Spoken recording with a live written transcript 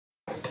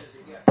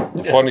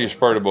The funniest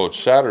part about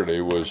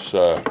Saturday was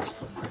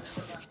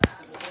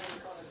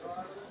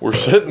we're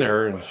sitting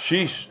there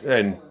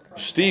and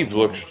Steve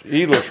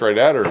looks right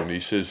at her and he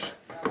says,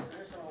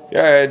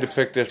 "Yeah, I had to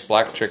pick this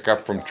black chick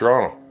up from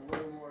Toronto."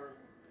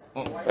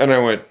 And I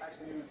went,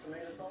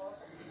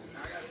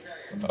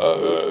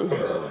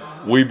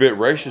 "Wee bit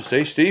racist,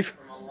 eh, Steve?"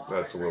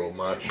 That's a little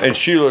much. And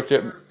she looked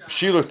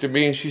at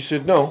me and she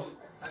said, "No,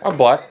 I'm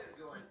black."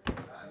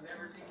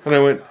 And I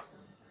went,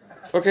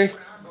 "Okay."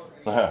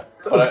 But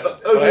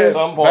at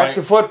some point, Back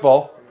to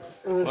football.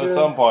 at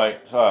some point,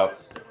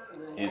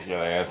 he's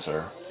gonna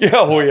answer. Yeah,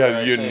 oh yeah,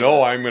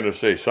 I'm gonna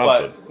say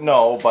something.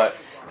 But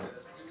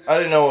I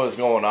didn't know what was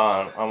going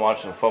on. I'm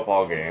watching a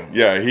football game.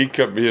 Yeah, he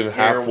kept being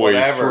halfway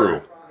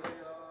through.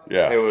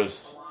 Yeah. It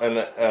was,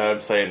 and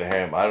I'm saying to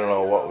him, I don't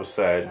know what was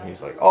said. And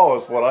he's like, "Oh,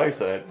 it's what I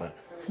said." But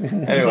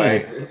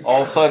anyway,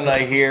 all of a sudden I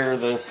hear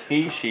this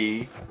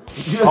she.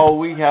 Oh,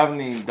 we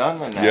haven't even done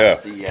the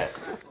nasty yet.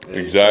 Yeah,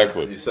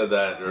 Exactly. You said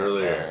that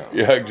earlier.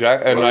 Yeah,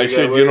 exactly. And What I were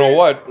said, what you were know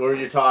what? What were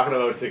you talking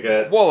about to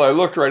get? Well, I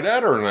looked right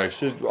at her and I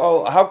said,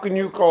 "Oh, how can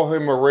you call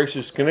him a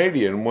racist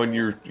Canadian when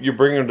you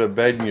bring him to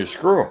bed and you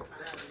screw him?"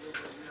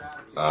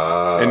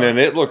 And then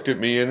it looked at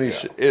me and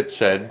it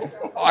said,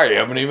 "I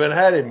haven't even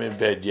had him in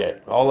bed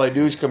yet. All I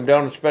do is come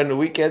down and spend the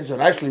weekends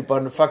and I sleep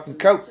on the fucking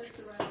couch."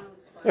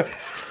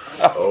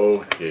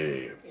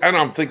 Okay. And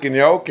I'm thinking,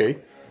 yeah, okay.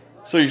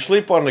 So you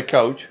sleep on the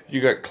couch, you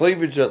got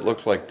cleavage that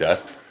looks like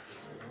that,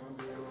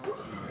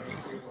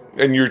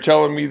 and you're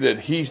telling me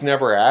that he's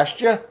never asked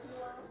you?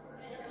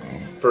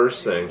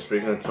 First thing,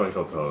 speaking of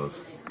twinkle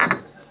toes.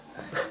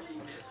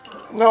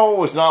 No, it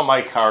was not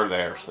my car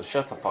there, so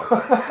shut the fuck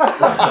up.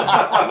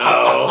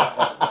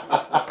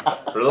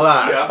 No.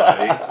 Relax,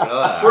 buddy.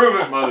 Relax. Prove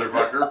it,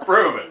 motherfucker.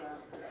 Prove it.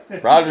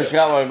 Roger's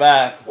got my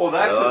back. Well,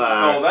 that's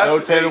Relax. No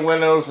the day, tinted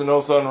windows and no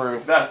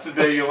sunroof. that's the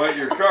day you let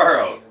your car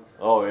out.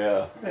 Oh,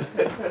 yeah.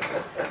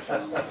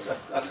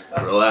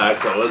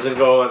 Relax. I wasn't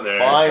going there.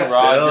 Fine,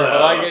 Roger, Chill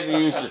but I out. get to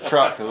use the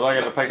truck because I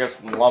got to pick up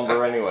some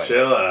lumber anyway.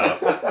 Chill out.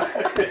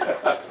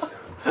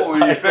 Oh,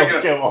 you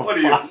picking give a up? What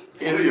are you? fuck.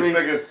 What are you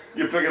picking?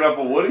 You picking up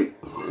a Woody?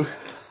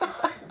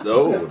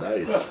 No,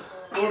 nice.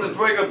 One of the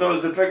twinkle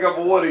toes to pick up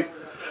a Woody.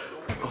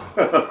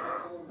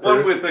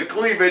 One with the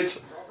cleavage.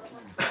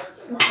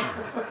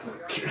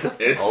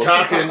 It's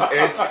talking.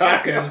 It's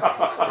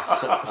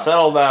talking.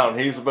 Settle down.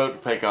 He's about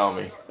to pick on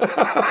me. Oh,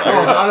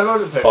 not about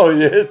to pick. Oh,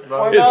 yeah.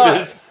 Why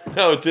not?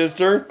 It's his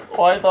turn?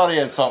 Oh, I thought he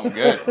had something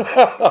good.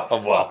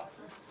 Oh, well.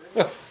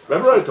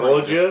 Remember I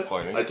told you?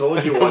 disappointing. I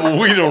told you one.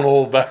 We don't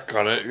hold back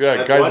on it. Yeah,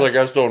 At guys once- like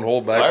us don't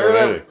hold back Fire on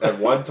them. anything. At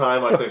one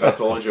time, I think I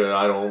told you, and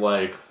I don't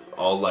like.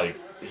 I'll like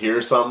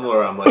hear something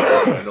where I'm like,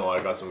 oh, I know I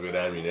got some good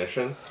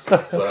ammunition,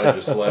 but I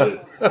just let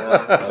it.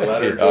 I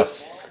let it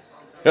just.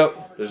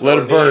 Yep. There's Let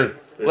no it burn. need.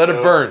 There's Let it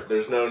no- burn.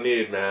 There's no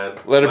need, man.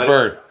 Let it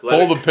burn.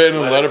 Pull the pin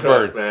and let it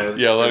cook, burn. man.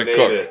 Yeah, let I it made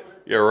cook. it.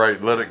 Yeah, right.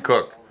 Let it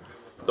cook.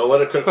 Don't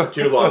let it cook for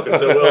too long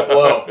because it will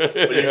blow. But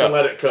you Yeah. can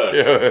let it cook.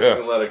 Yeah, yeah. You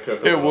can let it cook.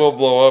 a It little. will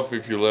blow up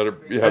if you let it.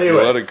 Yeah, if you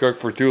Anyway. let it cook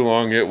for too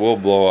long, it will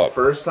blow up.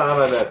 First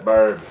time I met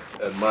Barb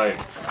at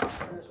Mike's.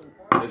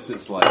 This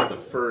is like the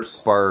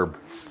first Barb.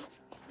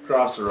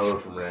 across the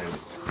road from Raymond.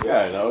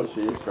 Yeah, I know.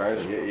 She was trying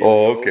to get you.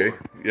 Oh, okay.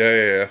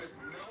 Yeah.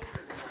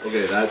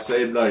 Okay, that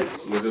same night,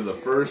 within the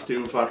first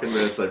 2 fucking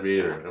minutes I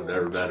meet her, I've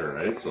never met her,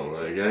 right? So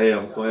like, hey,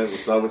 I'm Clint.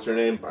 What's up? What's your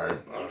name?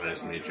 Barb. Oh, nice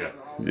to meet you.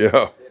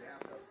 Yeah.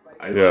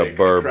 I Yeah,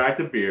 Barb. cracked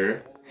a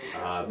beer.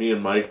 Me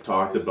and Mike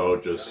talked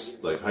about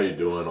just like how you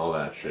doing, all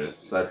that shit.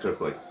 So that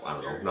took like I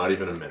don't know, not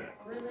even a minute.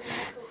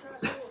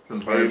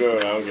 And How you Barb's- doing?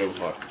 I don't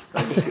give a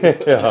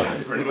fuck.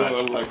 Yeah. Pretty much.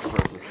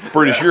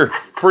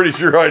 Pretty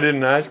sure I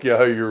didn't ask you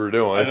how you were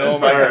doing. I know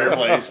my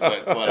place,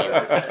 but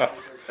whatever.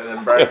 And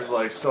then Barb's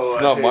like, so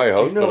It's not hey, my do you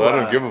house, know, but I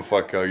don't give a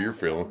fuck how you're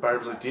feeling.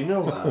 Barb's like, do you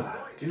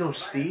know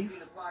Steve?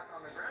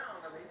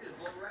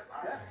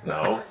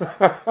 No.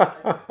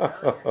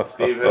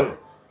 Steve who?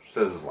 She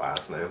says his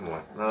last name. I'm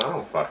like, no, I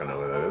don't fucking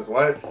know who that is.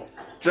 Why?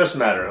 Just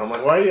met her. I'm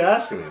like, why are you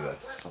asking me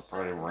this? Some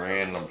pretty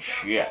random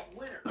shit.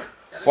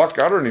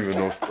 Fuck, I don't even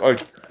know.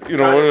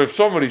 If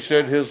somebody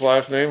said his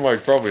last name,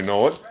 I'd probably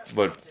know it.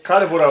 But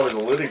Kind of what I was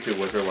alluding to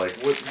with her, like,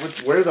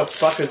 where the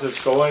fuck is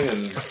this going?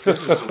 And this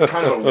is some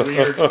kind of a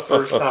weird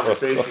first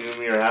conversation you and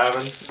me are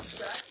having.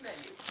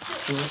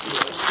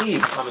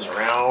 Steve comes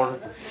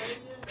around.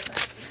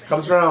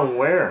 Comes around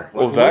where?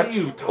 Like, what are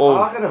you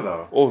talking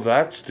about? Oh,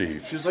 that's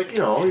Steve. She's like, he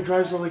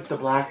drives like the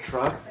black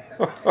truck.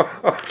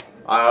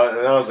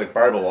 And I was like,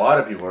 Barb, a lot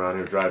of people around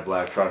here drive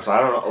black trucks. I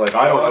don't know. Like,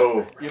 I don't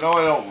know. You know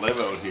I don't live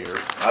out here.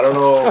 I don't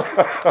know.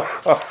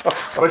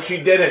 But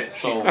she didn't.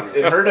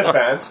 In her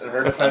defense,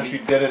 she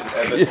didn't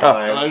at the And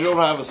time. I don't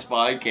have a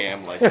spy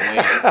cam like Lane.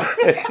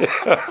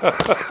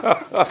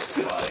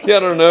 Yeah, I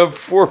don't have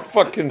four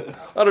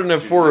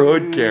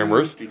hood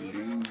cameras.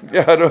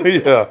 Yeah, I don't.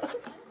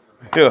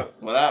 Yeah.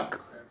 What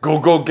happened?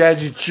 Go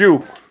gadget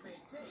you.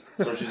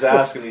 So she's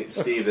asking me,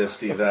 Steve this,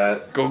 Steve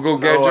that. Go No,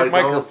 gadget I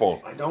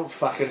microphone. I don't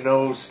fucking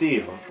know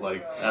Steve,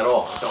 like, at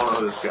all. I don't know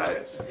who this guy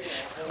is.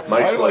 Why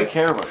Mike's do I like,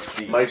 care about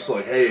Steve? Mike's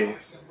like, hey,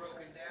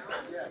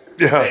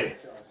 Yeah. hey,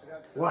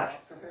 What?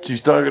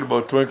 She's talking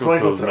about Twinkle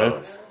Twinkle Toes, man.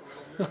 Toes.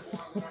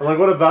 I'm like,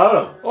 what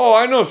about him? Oh,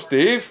 I know,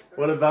 Steve.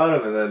 What about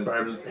him? And then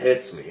Barb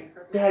hits me.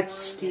 That's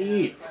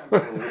Steve.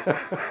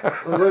 I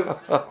was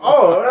like, oh,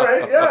 all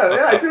right,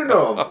 yeah, I do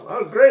know him.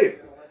 Oh, great.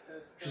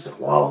 She's like,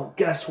 well,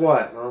 guess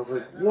what? And I was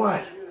like,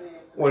 what?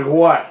 Like,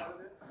 what?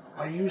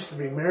 I used to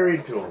be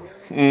married to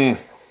him.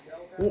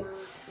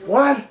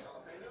 What?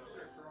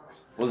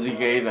 Was he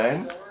gay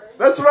then?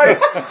 That's right,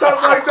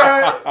 something like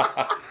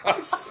that.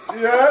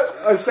 Yeah,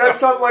 I said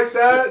something like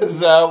that. Is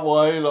that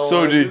why? It all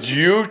So did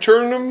you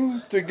turn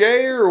him to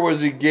gay, or was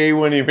he gay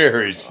when he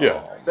married you?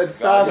 Then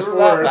fast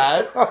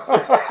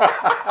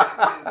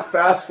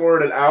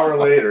forward an hour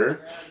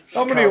later.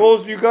 How many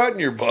holes you got in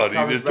your body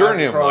Comes to back turn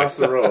him across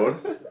like the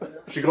road.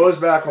 She goes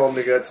back home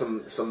to get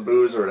some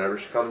booze or whatever.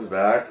 She comes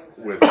back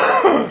with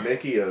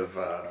Mickey of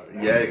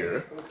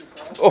Jaeger.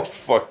 Oh,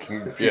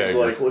 fucking She's Jaeger.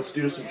 like, let's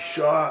do some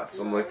shots.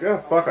 I'm like, yeah,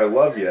 fuck, I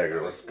love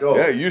Jaeger. Let's go.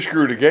 Yeah, you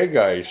screwed a gay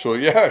guy, so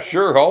yeah,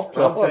 sure, I'll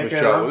have a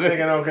shot with it.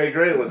 Okay,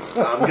 great.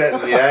 I'm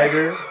getting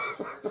Jaeger.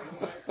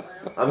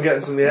 I'm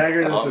getting some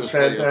Jaeger. This is Obviously,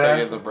 you're taking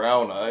fantastic. the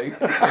brown eye.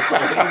 That's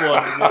what he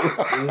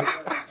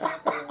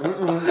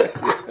wanted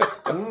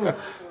to do.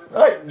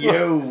 Not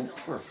you,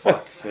 for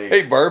fuck's sake.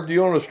 Hey, Barb, do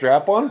you own a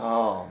strap-on?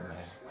 Oh, man.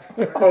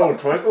 Oh,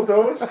 Twinkle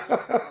Toes?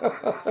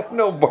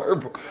 No,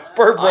 Barb.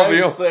 Barb probably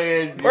I'm owns.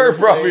 saying, Barb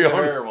you're probably saying to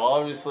owned- her, well,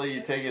 obviously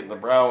you take it in the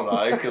brown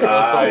eye, because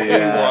that's all you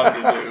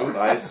wanted to do.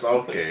 Nice,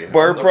 okay.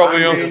 Barb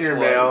probably I'm being owned. your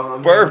male.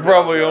 I'm Barb being your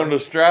probably male. owned a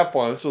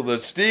strap-on so that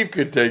Steve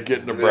could take it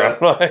in the brown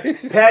eye.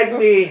 Peg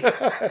me!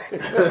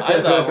 I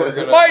thought we were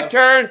gonna. My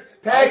turn.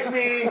 Peg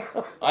me!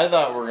 I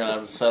thought we were gonna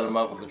have to set him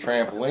up with the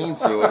trampoline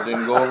so it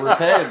didn't go over his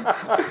head.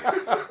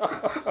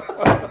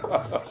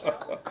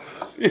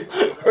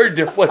 Or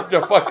deflate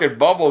the fucking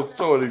bubble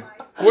so he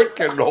quit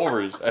getting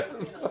over his head.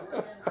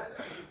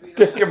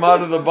 Take him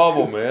out of the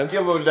bubble, man.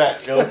 Give him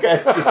that,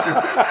 okay?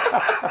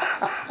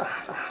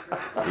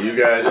 You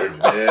guys are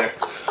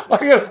dicks. I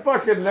got a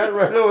fucking net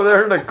right over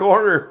there in the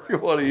corner if you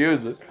want to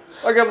use it.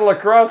 I got a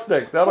lacrosse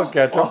stick. That'll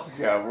catch him.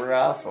 Yeah, we're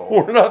assholes.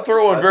 We're not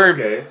throwing That's very.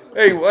 okay.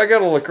 Hey, I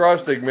got a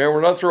lacrosse stick, man.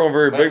 We're not throwing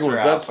very big Mr. ones.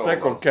 That Asshole,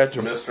 stick will though. catch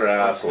him. Mr. Still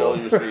Asshole.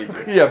 your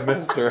secret. Yeah,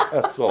 Mr.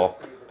 Asshole.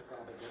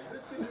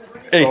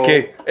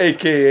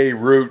 AKA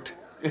Root.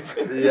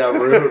 Yeah,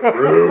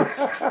 roots.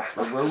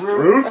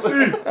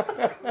 Rootsy.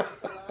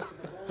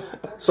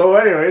 So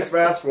anyways,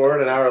 fast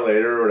forward an hour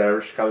later or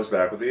whatever, she comes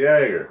back with the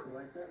Jaeger.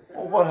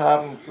 Well, what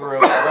happened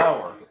throughout that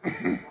hour?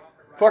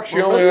 Fuck, she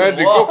Well, only this had is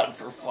to a go. lot,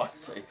 for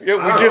fuck's sake. Yeah, I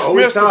we don't just know,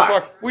 missed we the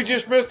talked. We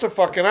just missed a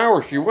fucking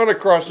hour. She went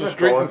across the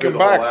street Going and through came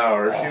the whole back.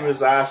 hour, she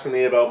was asking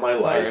me about my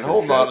life. Alright, and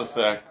hold shit. on a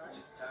sec.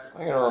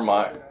 I'm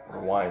gonna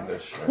rewind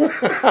this shit.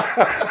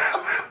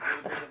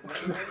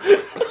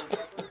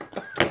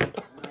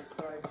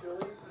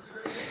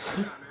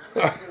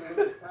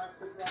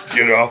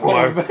 Get off We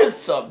my.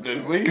 missed something,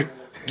 did we?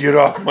 Get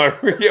off my.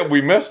 Yeah,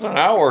 we missed an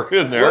hour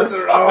in there, Was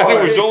it? Oh, and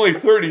it was hey, only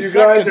 30 you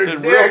guys seconds are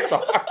in real dicks.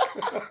 time.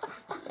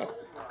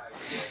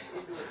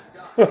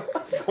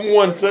 From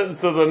one sentence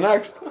to the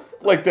next,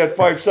 like that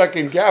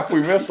 5-second gap,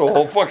 we missed a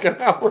whole fucking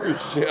hour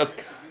of shit.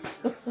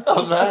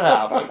 How's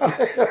that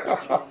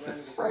happen?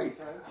 Right.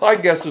 I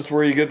guess it's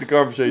where you get the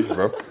conversation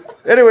from.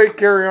 Anyway,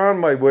 carry on,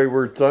 my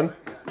wayward son.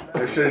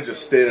 I should have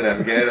just stayed in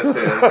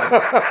Afghanistan.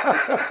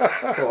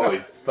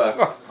 Holy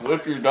fuck.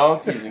 Whip your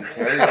donkeys and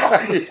carry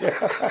on.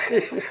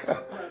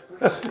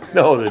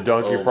 No, the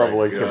donkey Oh probably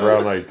my likes the God.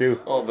 brown eye too.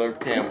 Oh, there are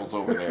camels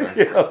over there.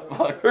 Yeah,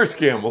 there's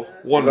camel.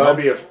 One Gotta hump,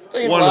 be,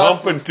 They one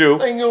last- hump and two.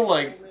 They go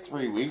like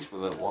 3 weeks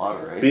without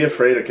water, right? be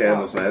afraid of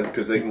camels, man,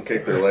 because they can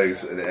kick their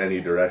legs in any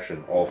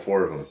direction. All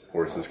four of them.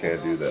 Horses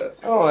can't do that.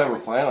 I don't ever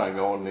plan on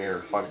going near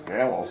fucking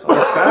camels.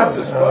 Fast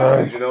as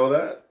fuck. Did you know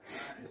that?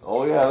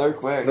 Oh yeah, they're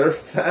quick. They're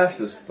fast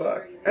as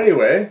fuck.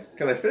 Anyway,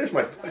 can I finish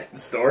my fucking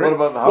story? What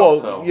about the humps, Well,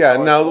 though? yeah, How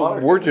much now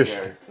water we're can you just-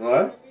 carry?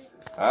 What?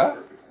 Huh?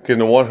 Can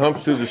the one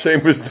humps do the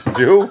same as the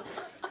two?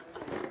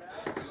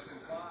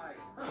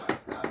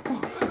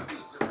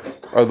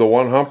 Are the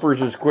one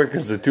humpers as quick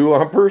as the two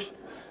humpers?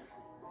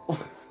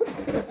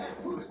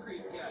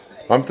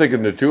 I'm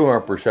thinking the two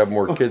humpers have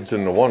more kids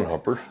than the one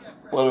humpers.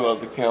 What about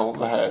the camels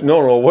ahead?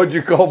 No, what'd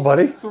you call,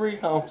 buddy? 3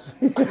 humps.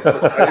 Are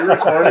you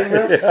recording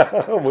this?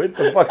 Yeah, with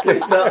the fucking,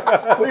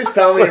 Please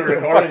tell me you're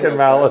recording fucking this.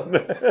 mallet.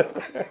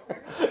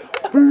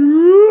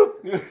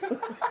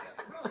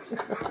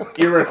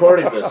 You're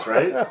recording this,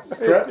 right?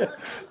 Trent?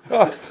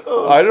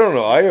 I don't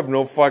know. I have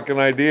no fucking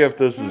idea if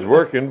this is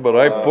working, but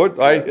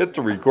I hit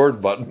the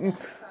record button.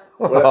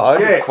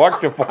 Okay. I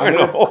fucked if I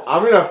know.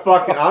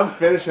 I'm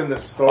finishing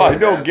this story. I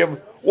don't man.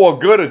 give. Well,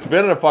 good. It's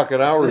been a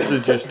fucking hour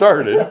since you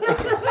started.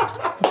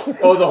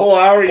 Oh, the whole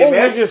hour you Oh, we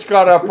missed? just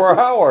got up for an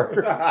hour.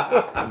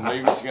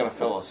 Maybe she's gonna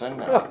fill us in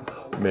now.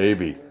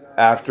 Maybe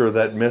after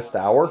that missed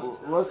hour.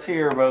 Let's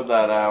hear about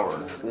that hour.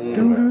 What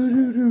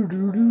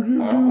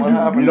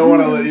happened? You don't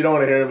want to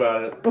hear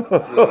about it. You don't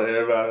want to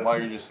hear about it. Why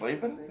are you just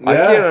sleeping? I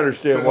Yeah. can't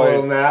understand Took a why.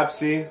 little nap,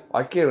 see?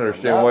 I can't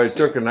understand why it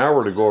took an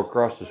hour to go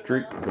across the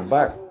street and come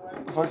back.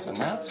 What the fuck's a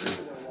napsy?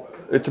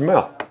 It's a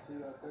mouth.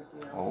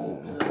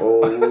 Oh. Oh,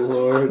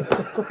 Lord.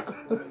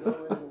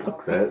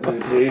 Grant me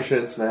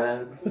patience,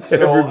 man.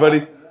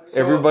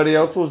 Everybody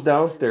else was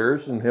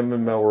downstairs, and him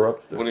and Mel were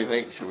upstairs. What do you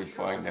think? Should we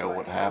find out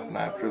what happened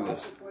after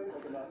this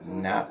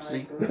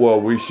napsy? Well,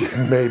 we should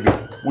maybe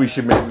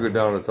go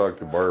down and talk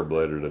to Barb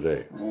later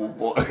today, Oh,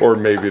 boy. or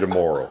maybe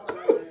tomorrow.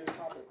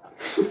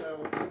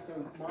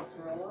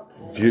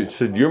 Do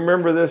you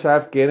remember this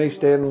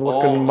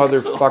Afghanistan-looking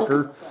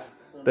motherfucker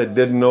that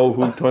didn't know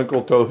who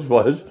Twinkle Toes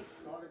was?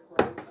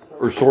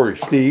 Or sorry,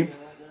 Steve.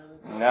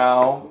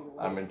 Now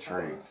I'm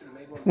intrigued.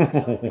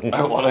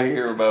 I want to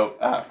hear about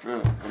after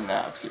the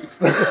napsy.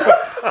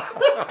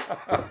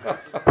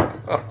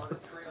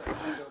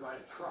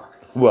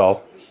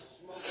 Well,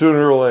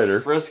 sooner or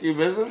later, Frisky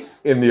business?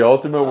 in the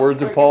ultimate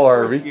words of Paul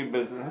Harvey, Frisky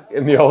business.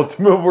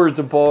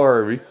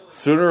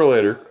 sooner or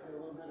later,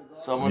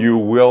 Someone, you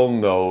will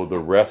know the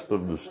rest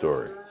of the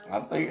story.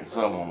 I think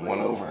someone went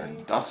over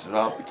and dusted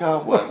off the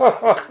cobwebs.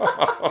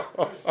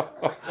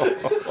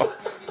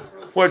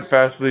 Went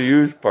past the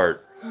used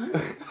part.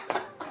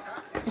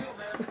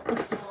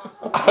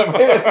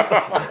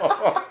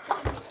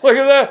 Look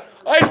at that!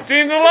 I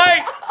seen the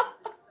light.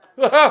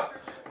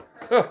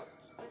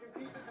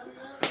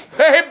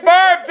 Hey,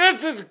 Barb,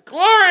 this is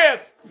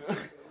glorious.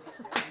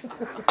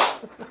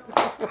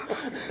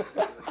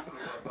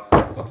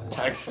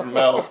 Text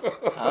Mel,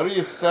 how do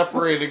you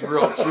separate a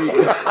grilled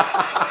cheese?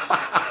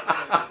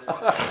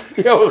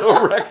 Yeah,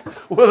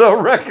 with a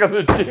wreck of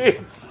the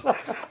cheese.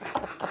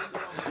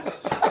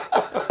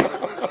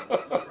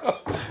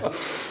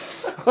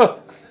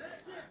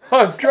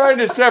 I'm trying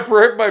to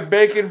separate my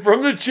bacon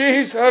from the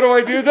cheese. How do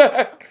I do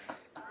that?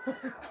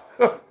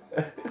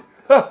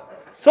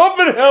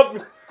 Somebody help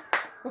me.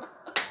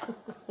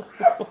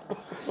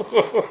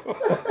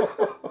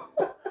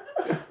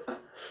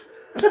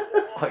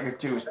 Like a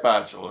two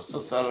spatulas.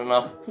 Is that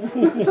enough?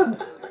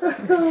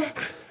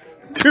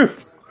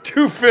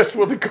 Two fists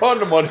with a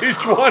condom on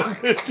each one.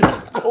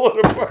 Just pull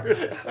it apart.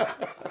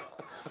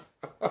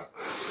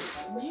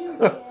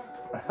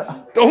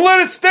 Don't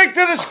let it stick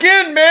to the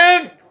skin,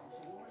 man.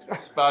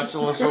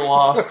 Spatulas are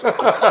lost.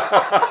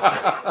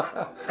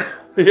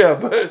 Yeah,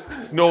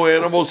 but no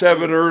animals have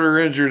been hurt or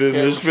injured in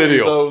this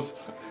video. Those.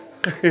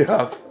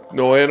 Yeah,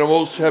 no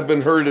animals have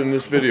been hurt in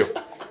this video.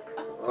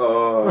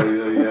 Oh,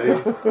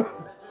 yeah.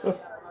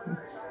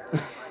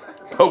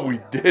 But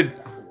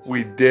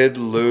we did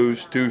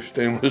lose 2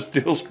 stainless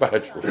steel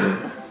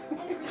spatulas.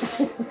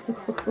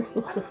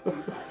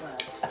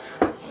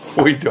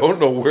 We don't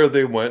know where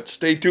they went.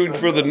 Stay tuned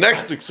for the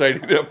next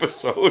exciting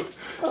episode.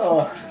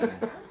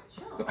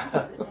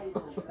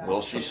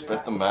 Will she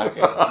spit them back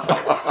out?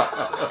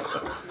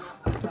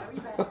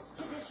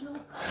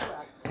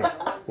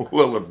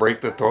 Will it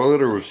break the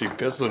toilet or will she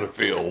piss in a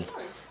field?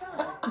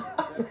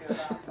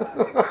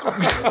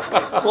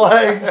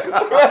 Flag.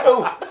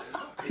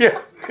 Yeah.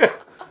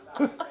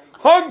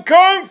 Hong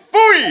Kong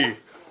Fooey!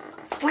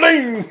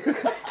 Fling!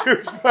 2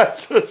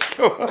 spatulas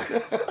go on.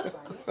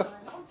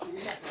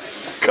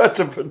 Cuts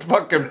a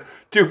fucking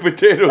 2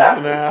 potatoes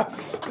in half.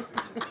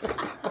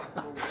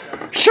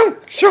 Shunk!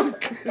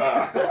 Shunk!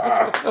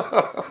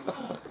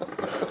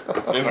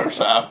 Dinner's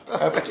half.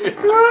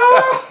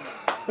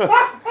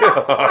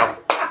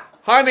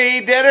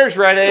 Honey, dinner's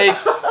ready.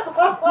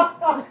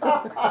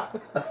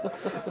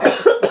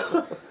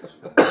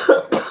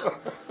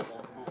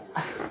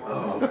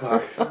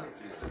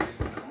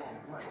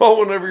 Well,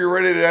 whenever you're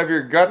ready to have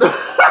your guts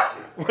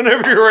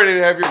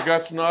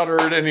not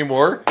hurt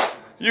anymore,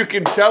 you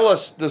can tell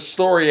us the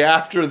story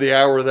after the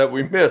hour that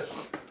we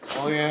missed.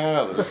 Oh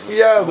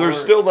yeah, There's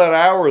still that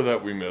hour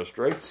that we missed,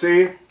 right?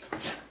 See?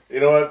 You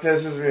know what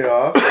pisses me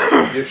off?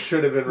 You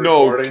should have been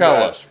No, recording tell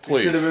that. us,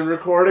 please. You should have been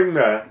recording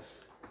that.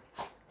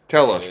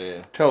 Tell us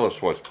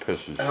what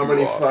pisses How you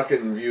many off.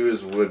 fucking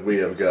views would we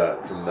have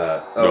got from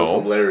that? That was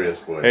No. hilarious,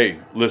 boy. Hey,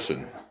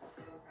 listen.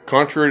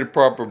 Contrary to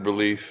proper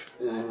belief,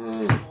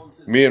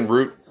 me and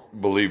Root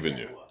believe in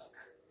you,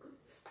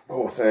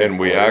 Oh, thanks, and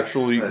we boys.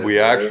 actually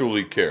Thanks,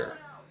 boys. care.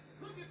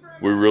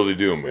 We really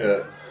do, man.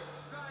 Yeah.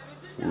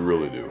 We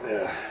really do.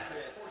 Yeah.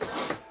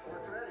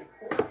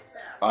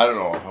 I don't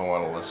know if I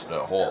want to listen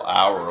to a whole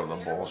hour of the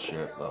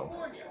bullshit though.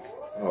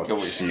 Oh, Can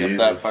we skip Jesus.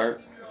 that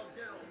part?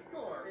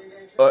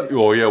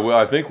 Oh yeah, well,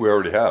 I think we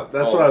already have.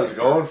 That's what I was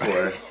going for.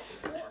 That's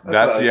what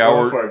I was the going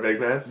hour. for, big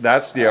man.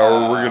 That's the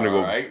hour we're gonna go.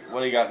 Alright,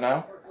 what do you got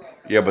now?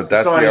 Yeah, but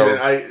that's So the anyway,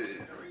 hour.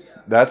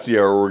 That's the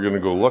hour we're gonna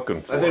go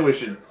looking for. I think we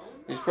should.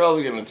 He's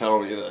probably going to tell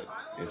me that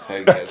his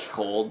head gets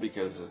cold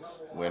because it's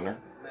winter.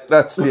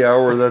 That's the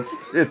hour.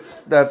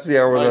 That's the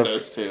hour. Mine That's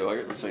does too. I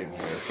got the same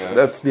haircut.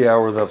 that's the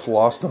hour that's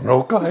lost on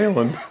Oak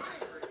Island.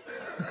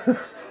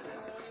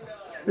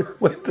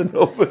 With the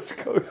Nova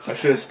Scotia. I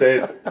should have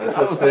stayed.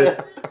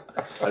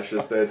 I should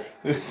have stayed.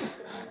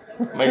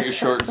 Make it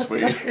short and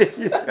sweet.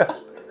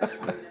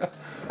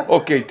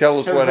 Okay, tell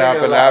us what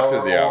happened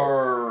after the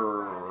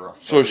hour.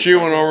 So she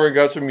went over and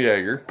got some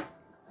Jaeger.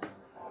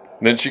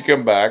 Then she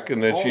come back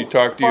and then she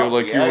talked to you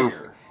like you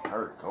were.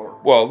 Hardcore.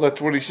 Well, that's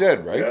what he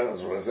said, right? Yeah,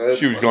 that's what I said.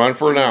 She was gone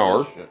for an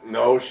hour.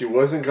 No, she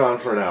wasn't gone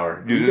for an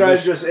hour. You You did guys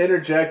this- just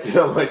interjected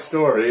on my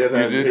story, and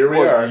then You did- here we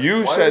well, are.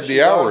 You Why said was she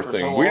the hour gone for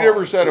thing. so We long?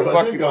 never said She a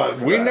wasn't fucking. gone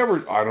for We that.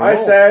 never. I don't I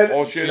know. said-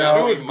 All she had to No,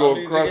 do was go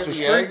Monday to across get the the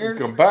street Jaeger? and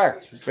come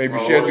back. Maybe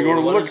she had to go to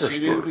the What liquor did she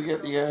do store. to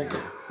get the Jaeger?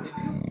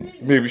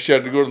 Maybe she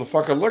had to go to the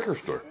fucking liquor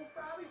store.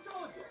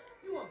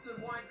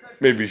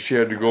 Maybe she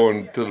had to go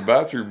into the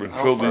bathroom and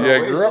fill the How far away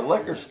is Jaeger the up.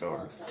 liquor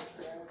store?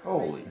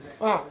 Holy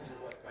fuck.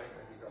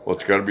 Well,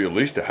 it's got to be at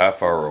least a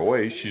half hour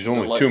away. She's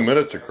only like 2 a-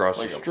 minutes across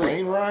Like the a street.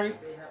 plane ride?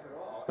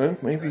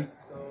 Maybe.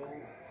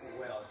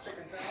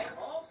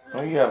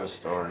 Oh, you have a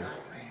story.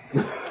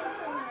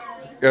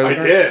 Yeah, I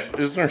did.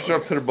 Isn't there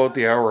something about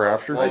the hour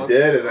after? I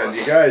did, and then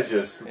you guys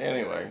just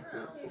Anyway.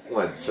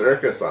 went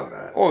circus on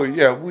that. Oh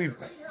yeah, we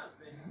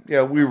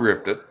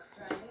ripped it.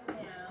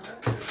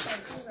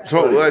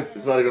 So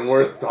It's not even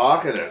worth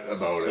talking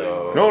about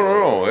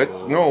it.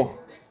 no.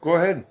 Go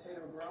ahead.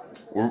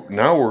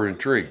 Now we're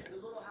intrigued.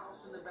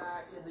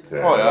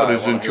 Oh, yeah. What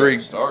is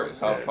intrigued? Stories.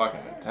 How fucking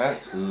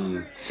intense.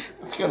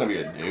 It's going to be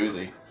a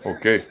doozy.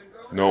 Okay.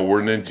 No,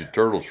 we're Ninja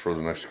Turtles for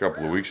the next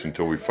couple of weeks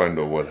until we find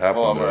out what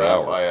happened Oh, I'm that an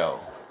hour. FIL.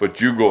 But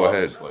you go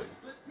ahead. Obviously.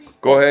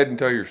 Go ahead and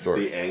tell your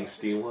story. The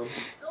angsty one.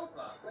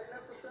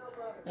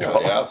 Yeah,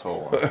 the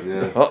asshole one.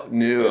 Yeah. Oh,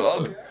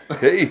 no,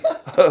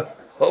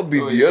 I'll be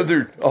the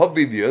other. I'll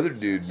be the other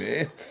dude,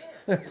 man.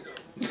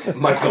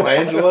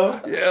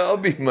 Michelangelo. Yeah, I'll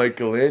be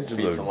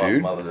Michelangelo, Pizza Love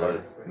dude.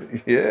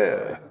 motherfucker.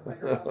 Yeah.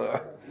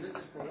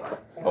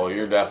 Oh,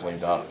 you're definitely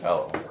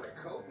Donatello.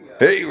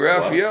 Hey,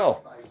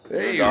 Raphael.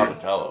 Hey,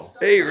 Donatello.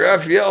 hey,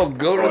 Raphael,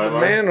 go to Oh, the am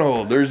I?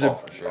 manhole. There's Oh,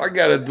 for sure. I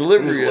got a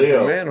delivery Who's at the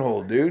Leo?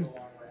 manhole, dude.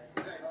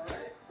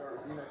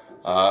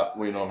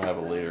 We don't have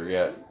a leader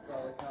yet.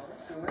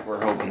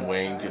 We're hoping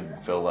Wayne could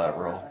fill that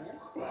role.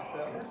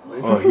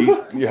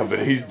 Oh, but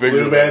he's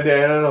bigger. Blue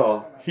bandana and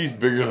all. He's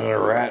bigger than a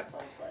rat.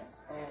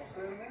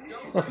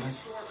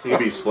 He'd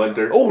be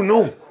Splinter. Oh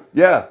no.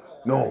 Yeah.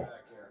 No.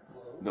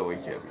 No, we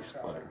can't be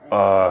Splinter.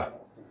 Uh,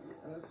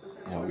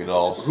 We get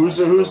all. Who's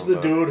the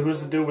dude?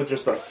 Who's the dude with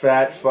just a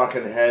fat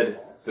fucking head?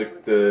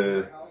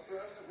 The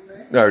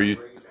Now are you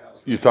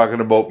talking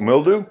about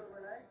Mildew?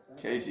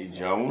 Casey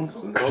Jones?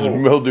 Because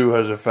Mildew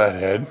has a fat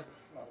head.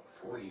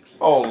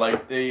 Oh,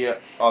 like the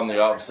on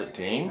the opposite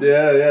team?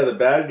 yeah, the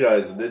bad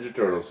guys, the Ninja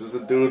Turtles. Who's the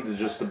dude that's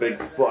just the big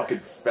fucking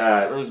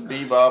fat? There's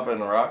Bebop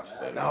and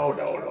Rocksteady. No.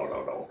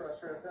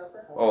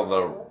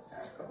 Oh,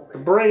 The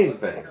brain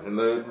thing and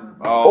the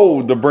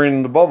Oh, the brain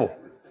in the bubble.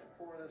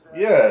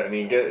 yeah, and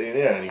he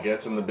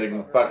gets in the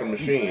big fucking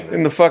machine.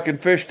 In the fucking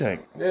fish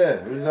tank. Yeah,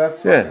 who's that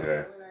Yeah. fucking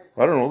guy?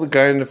 I don't know, the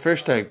guy in the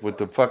fish tank with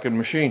the fucking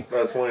machine.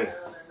 That's Wayne.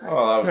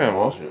 Oh, that was Yeah,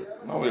 well. bullshit.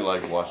 Nobody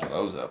likes watching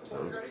those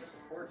episodes.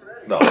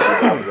 No, the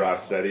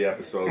Rocksteady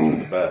episodes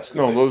are the best. 'cause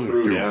No, they those are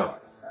threw two. down.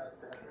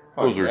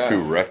 Those Oh, are yeah.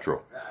 too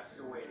retro.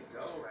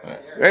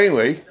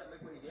 Anyway,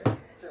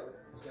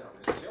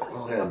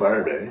 Oh yeah,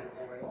 Barbie.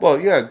 well,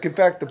 yeah, get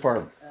back to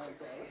Barb.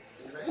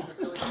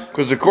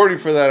 Because according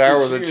for that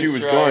hour that she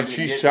was trying gone, to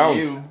she get sounds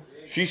you.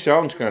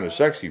 kind of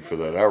sexy for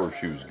that hour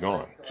she was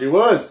gone. She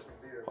was,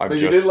 I'm but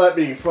you just didn't let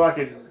me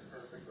fucking.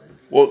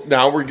 well.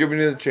 Now we're giving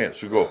you the chance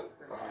to go.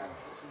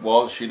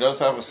 Well, she does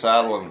have a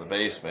saddle in the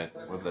basement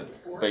with a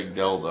big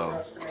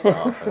dildo.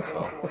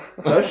 So.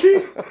 Does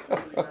she?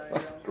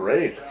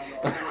 Great.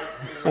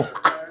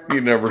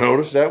 You never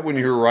noticed that when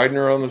you were riding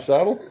her on the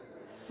saddle?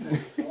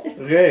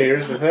 Okay,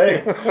 here's the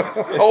thing.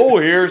 Oh,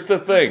 here's the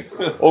thing.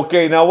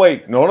 Okay, now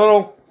wait.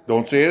 No.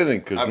 Don't say anything,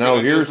 because I'm now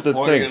gonna here's the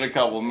disappoint you in thing. a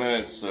couple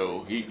minutes,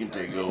 so he can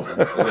take over.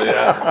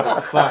 Yeah,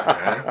 fuck,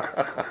 man.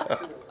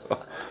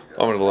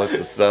 I'm going to let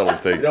the saddle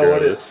take You know care what?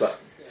 of It this.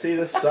 sucks. See,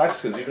 this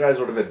sucks because you guys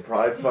would have been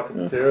prime fucking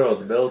material in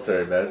the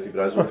military, man. If you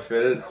guys would have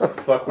fitted. What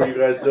the fuck were you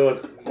guys doing?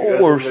 You Oh, guys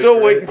we're would've been still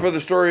great. waiting for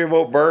the story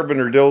about Barb and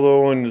her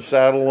dildo and the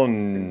saddle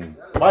and...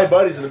 My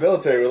buddies in the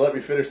military would let me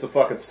finish the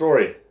fucking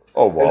story.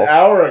 Oh, An well.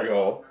 hour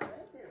ago.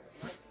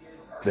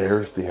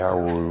 There's the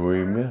hour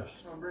we missed.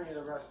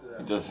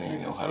 He doesn't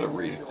even know how to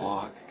read a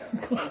clock.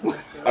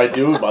 I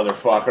do,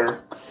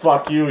 motherfucker.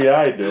 Fuck you, yeah,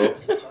 I do.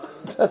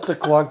 That's a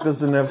clock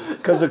doesn't have...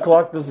 Because a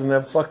clock doesn't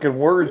have fucking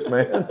words,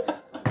 man.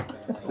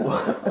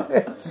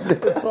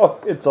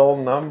 it's all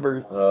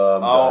numbers.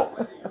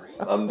 Oh,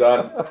 I'm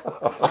done.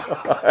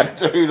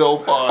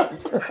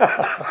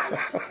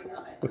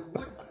 8:05.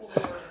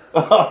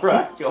 All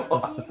right, come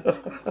on.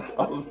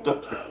 I was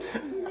done.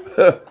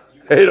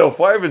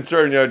 8:05 in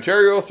Southern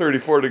Ontario,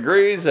 34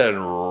 degrees, and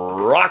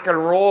rock and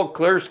roll,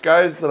 clear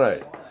skies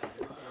tonight.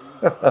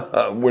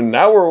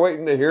 Now we're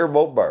waiting to hear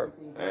about Barb.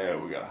 Hey,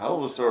 we got a hell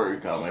of a story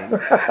coming.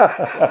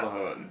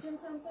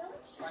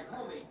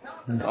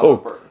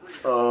 Oh,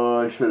 Oh,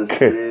 I should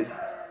have Okay.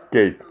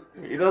 Okay,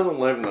 He doesn't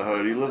live in the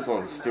hood. He lives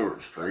on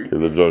Stewart Street. he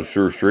lives on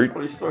Shore Street.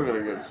 But he's still got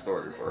a good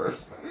story for us.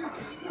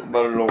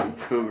 About an old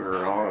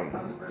cougar on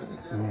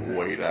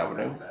Wade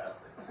Avenue.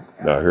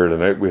 Now here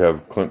tonight we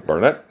have Clint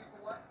Barnett,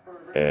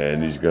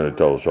 and he's going to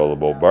tell us all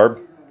about Barb.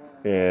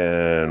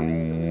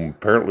 And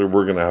apparently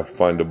we're going to have to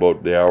find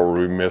about the hour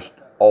we missed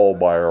all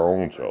by our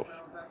own selves.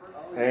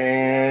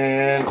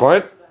 And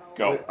Clint?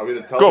 Go. I'm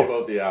going to tell Go. you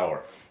about the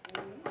hour.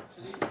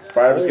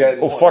 Barb's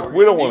getting... Oh, fuck,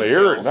 we don't want to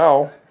hear it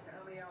now.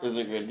 Is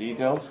it good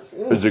details?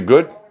 Is it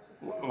good?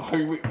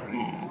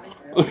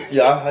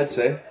 Yeah, I'd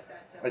say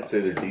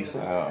they're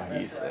decent. Oh,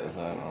 he says,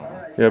 I don't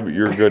know. Yeah, but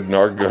you're good and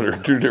our good are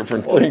two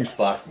different things.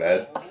 Fuck,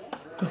 man.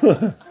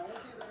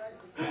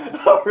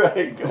 All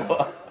right, go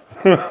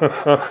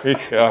on.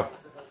 Yeah.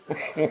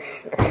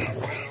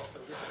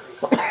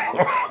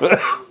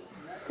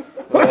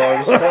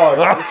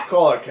 Just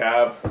call a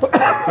cab. Fuck,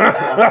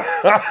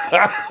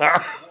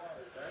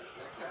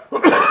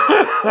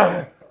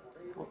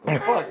 I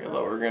thought we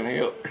were going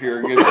to hear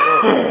a good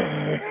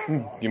story.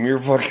 Give me your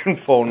fucking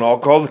phone. I'll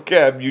call the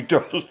cab. You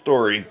tell the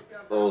story.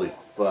 Holy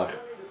fuck.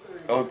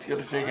 Oh, it's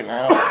going to take an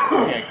hour.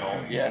 I can't call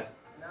it yet.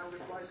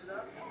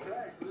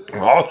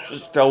 I'll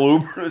just tell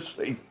Uber to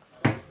say,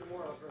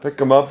 pick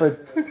him up at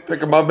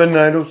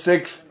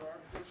 9:06.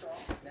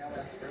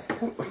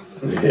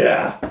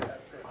 Yeah.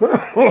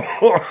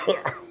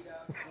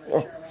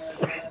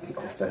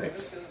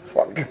 Thanks.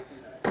 Fuck.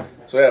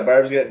 So yeah,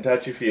 Barb's getting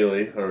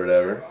touchy-feely or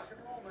whatever.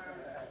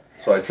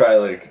 So I try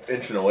like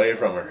inching away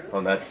from her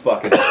on that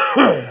fucking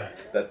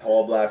that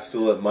tall black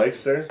stool that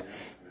Mike's there.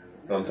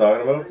 Know what I'm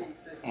talking about?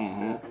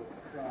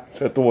 Mm-hmm. Is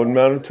that the one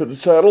mounted to the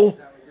saddle?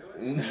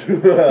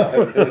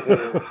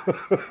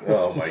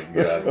 Oh my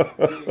god.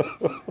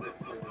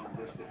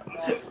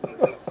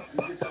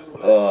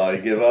 Oh, I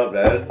give up,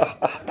 man.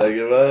 I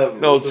give up.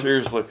 No,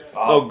 seriously.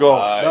 No, go.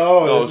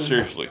 No, No,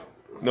 seriously.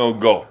 No,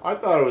 go. I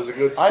thought it was a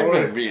good I'm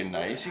going to story. be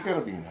nice. You got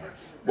to be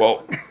nice.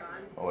 Well,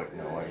 Oh, wait,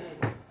 no, wait.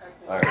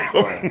 All right, go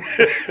ahead.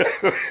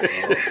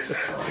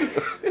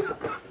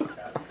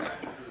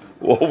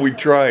 well, we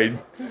tried.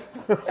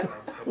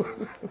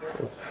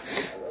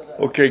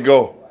 Okay,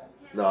 go.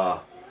 Nah.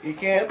 You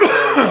can't throw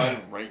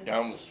one right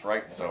down the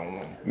strike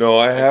zone. No,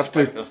 I have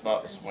Expect to. us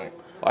not to swing.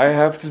 I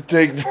have to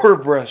take 4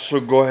 breaths. So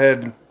go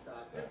ahead.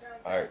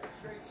 All right.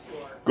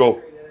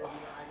 Go.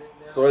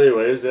 So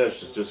anyways, yeah,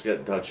 she's just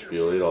getting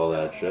touchy-feely and all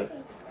that shit.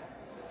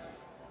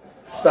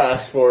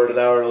 Fast forward an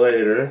hour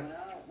later.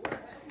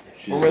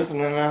 We're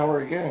missing an hour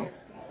again.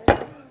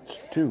 It's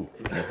 2.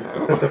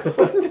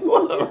 2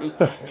 hours.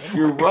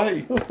 You're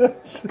right.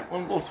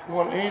 1 plus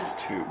 1 is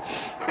 2.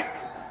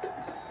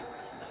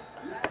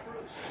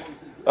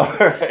 All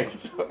right.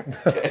 So,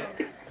 okay.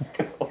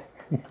 Go.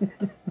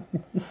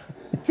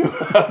 2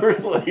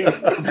 hours later.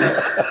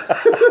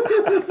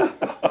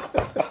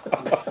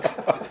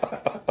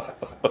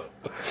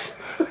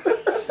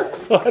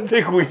 I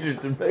think we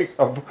should make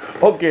up.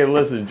 Okay,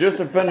 listen, just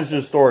to finish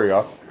this story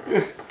off.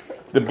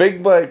 The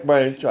big black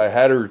bench, I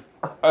had her.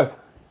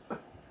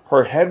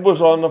 Her head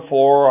was on the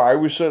floor. I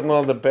was sitting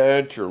on the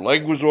bench. Her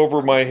leg was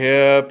over my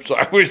hips.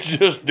 I was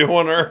just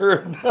doing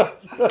her.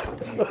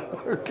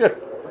 Okay.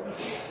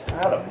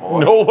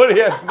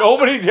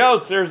 Nobody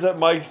downstairs at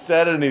Mike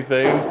said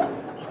anything.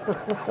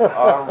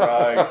 All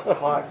right.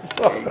 Fuck's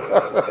sake.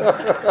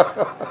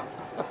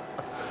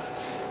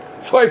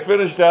 So I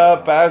finished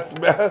up, asked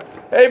Mel,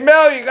 hey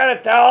Mel, you got a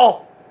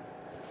towel?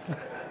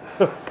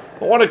 I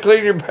want to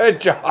clean your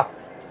bench off.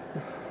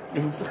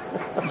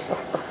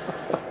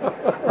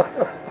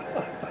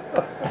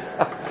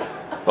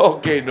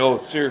 Okay,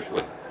 no,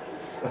 seriously.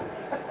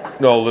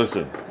 No,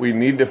 listen, we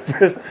need to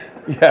fist.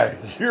 Yeah,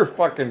 you're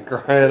fucking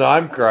crying,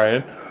 I'm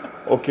crying.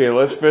 Okay,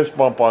 let's fist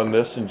bump on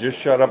this and just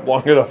shut up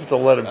long enough to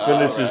let him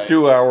finish his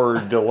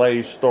 2-hour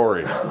delay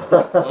story.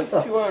 Like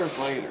 2 hours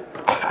later.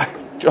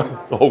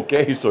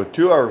 Okay, so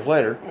 2 hours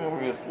later.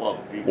 We just love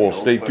details, Well,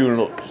 stay but-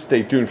 tuned.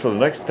 Stay tuned for the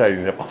next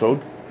Titan episode.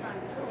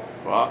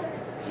 Fuck.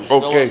 There's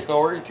still Okay. a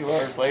story 2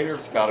 hours later.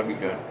 It's got to be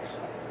good.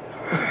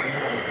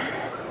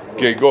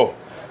 Okay, go.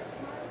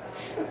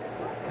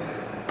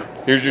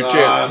 Here's your I'm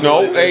chance.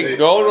 No, really hey, busy.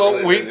 no, I'm no,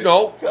 really we, busy.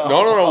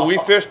 no. We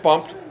fist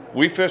bumped.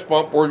 We fist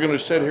bumped. We're gonna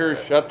sit here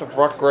and shut the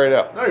fuck right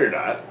up. No, you're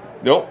not.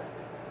 Nope.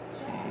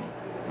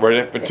 Right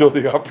up until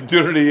the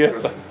opportunity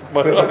ends.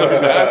 But other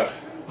than that,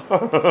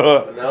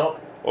 No.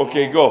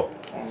 okay, go.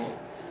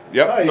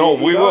 Yep. No,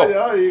 we No,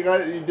 will. you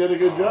did a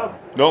good job.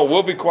 No,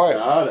 we'll be quiet.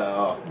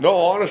 No. No,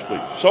 honestly,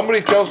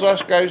 somebody tells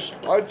us guys.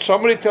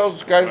 Somebody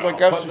tells guys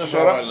like us Put to this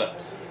shut on my up.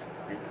 lips.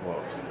 Be close.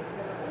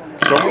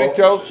 Somebody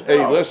tells,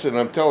 hey, listen,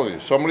 I'm telling you,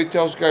 somebody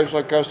tells guys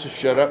like us to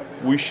shut up,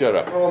 we shut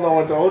up. Well, no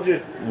one told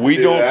you. We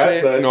to do don't that,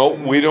 say, but no,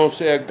 we don't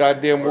say a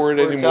goddamn word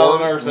We're anymore.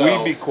 telling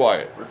ourselves. We be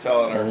quiet. We're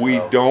telling ourselves. We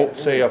don't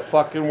say a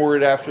fucking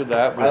word after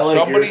that. When I like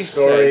somebody your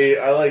story.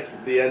 says, I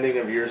like the ending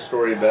of your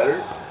story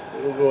better.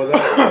 We'll go with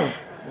that.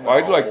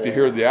 I'd like to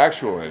hear the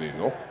actual ending,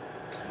 though.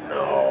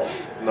 No,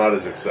 not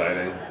as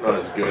exciting. Not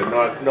as good.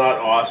 Not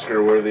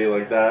Oscar worthy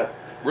like that.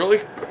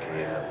 Really?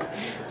 Yeah.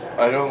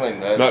 I don't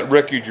think that. Not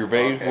Ricky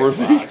Gervais Okay,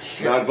 worthy? ah,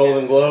 shit. Not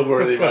Golden Globe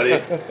worthy, buddy.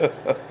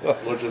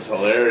 Which was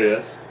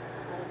hilarious.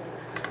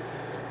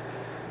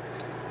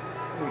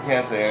 We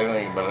can't say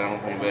anything, but I don't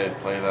think they'd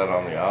play that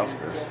on the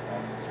Oscars.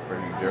 It's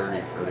pretty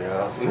dirty for the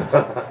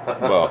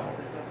Oscars. Well,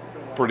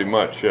 pretty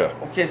much, yeah.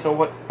 Okay, so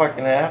what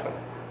fucking happened?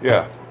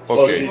 Yeah. Well,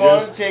 Okay. she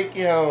Want just- to take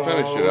you home?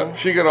 Finish it up.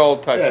 She got all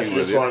Yeah, touchy she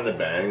with just you. wanted to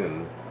bang,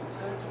 and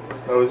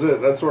that was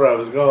it. That's where I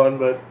was going,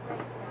 but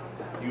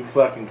You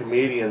fucking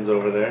comedians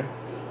over there.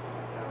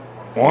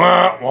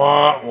 Wah,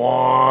 wah,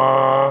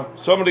 wah.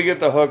 Somebody get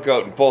the hook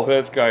out and pull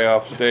this guy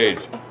off stage.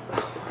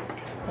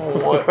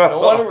 What? No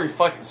wonder we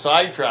fucking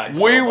sidetracked.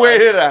 We so much.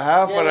 waited a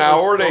half Yeah, an the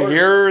hour to story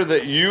hear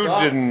that you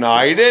sucks.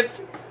 denied it.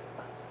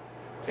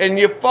 And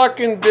you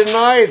fucking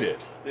denied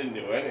it. Didn't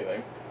do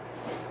anything.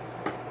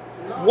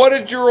 What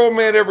did your old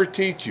man ever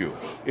teach you?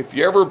 If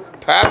you ever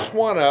pass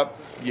one up,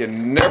 you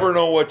never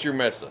know what you're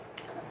missing.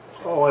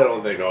 Oh, I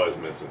don't think I was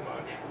missing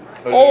much.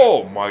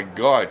 Oh my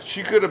God,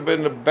 she could have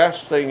been the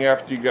best thing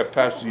after you got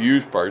past the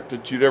use part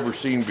that you'd ever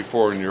seen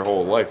before in your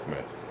whole life,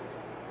 man.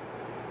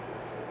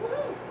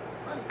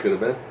 Could have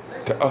been.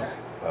 Could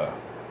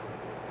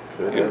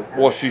have been.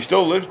 Well, she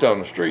still lives down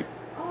the street.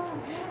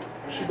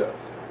 She does.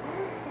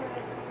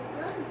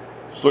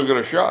 Still got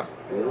a shot.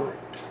 Yeah.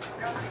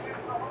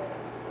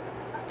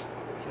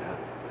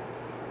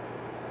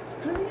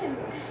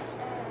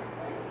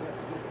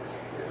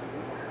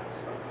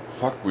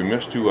 Fuck, we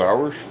missed 2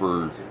 hours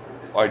for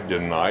I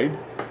denied.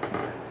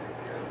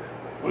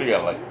 What do you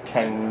got, like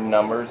 10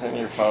 numbers in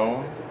your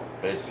phone?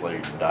 Basically,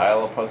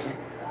 dial a pussy?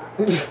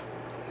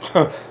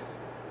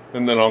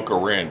 And then Uncle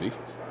Randy.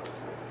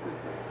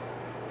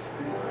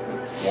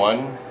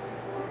 One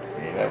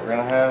you're never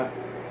gonna have.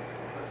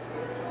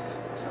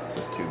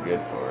 Just too good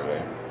for it,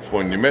 eh? It's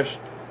one you missed.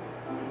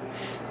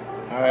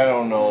 I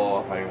don't know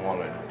if I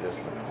want to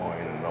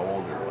disappoint an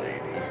older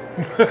lady.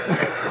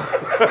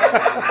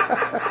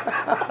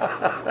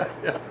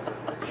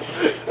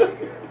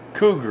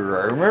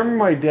 Cougar, I remember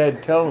my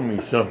dad telling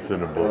me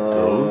something about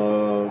those.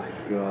 Oh,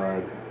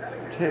 God.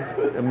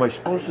 Am I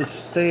supposed to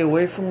stay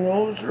away from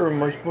those, or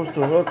am I supposed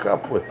to hook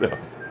up with them?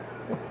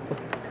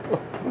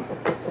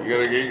 You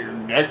gotta get your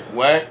neck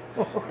wet?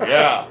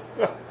 Yeah.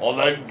 Well,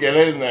 then get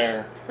in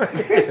there.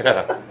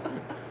 Yeah.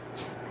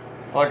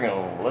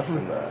 Fucking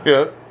listen to that.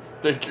 Yeah.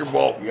 Take your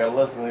ball. You gotta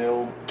listen to the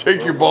old.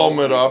 Take your ball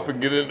mitt off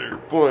and get in there.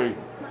 Play.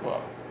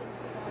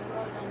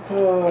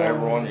 Well,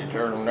 everyone you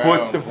turn them down,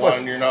 What the fuck?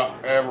 one you're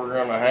not ever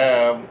gonna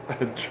have.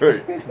 That's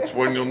right. It's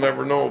one you'll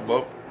never know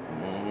about.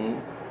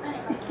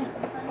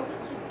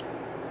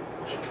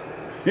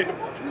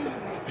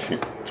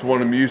 It's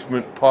one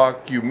amusement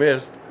park you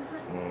missed.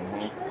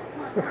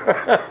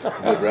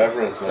 Good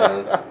reference,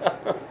 man.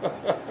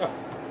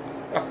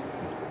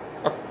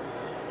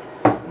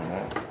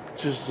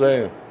 Just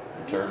saying.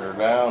 You turn her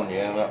down, you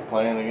end up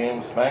playing a game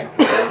of Smack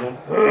Dragon.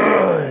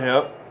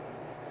 Yep.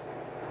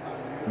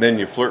 Then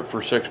you flirt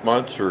for 6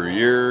 months or a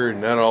year,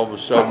 and then all of a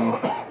sudden,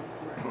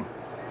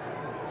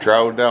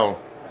 trow down.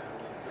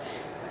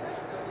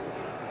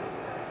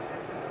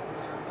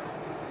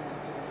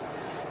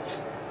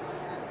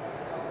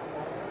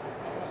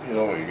 You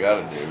know what you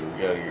gotta do? You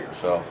gotta get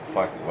yourself a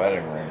fucking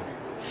wedding ring.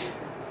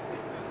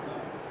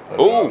 Put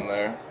it Ooh. on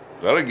there.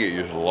 That'll get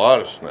you a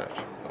lot of snatch.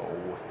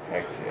 Oh,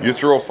 heck yeah. You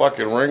throw a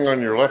fucking ring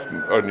on your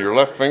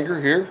left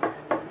finger here.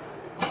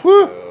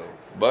 Whew,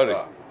 buddy.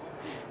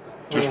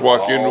 Just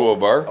walk into a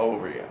bar.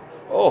 Over you.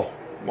 Oh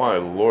my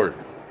lord.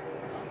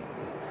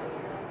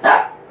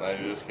 Now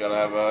you just gotta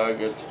have a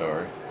good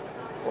story.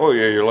 Oh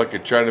yeah, you're like a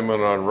Chinaman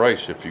on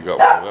rice if you got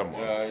one of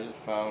them. Yeah, I just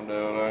found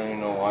out. I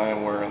don't know why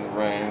I'm wearing the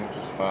ring.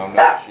 Just found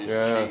out she's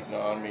Yeah. cheating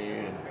on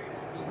me. And,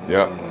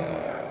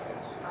 Yeah.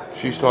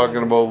 She's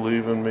talking about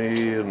leaving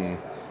me and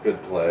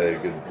Good play,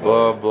 good play.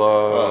 blah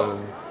blah.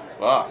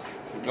 fuck.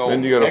 Go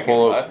Then you gotta kick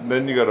pull it, out.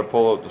 Then you gotta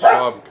pull out the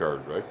swab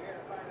card, right?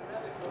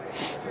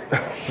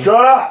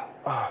 Shut up!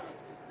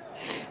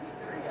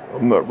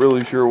 I'm not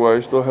really sure why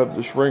I still have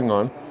this ring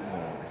on.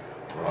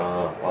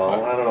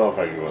 Well, I don't know if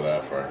I can go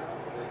that far.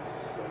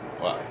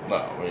 Well, no,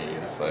 I mean, you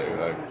just say,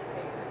 like,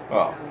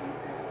 oh,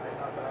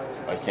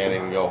 I can't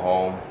even go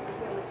home.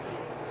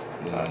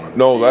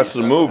 No, that's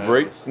the move,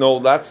 right? No,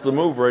 that's the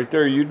move right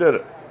there. You did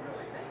it.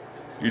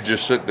 You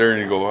just sit there and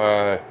you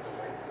go,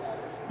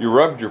 you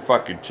rubbed your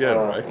fucking chin,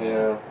 right?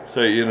 Yeah.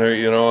 Say, you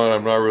know, and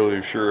I'm not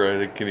really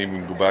sure I can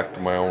even go back to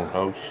my own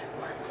house.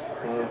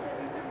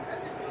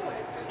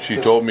 She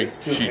Just- told me it's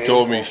too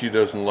told me painful. she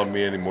doesn't love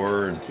me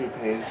anymore. And It's too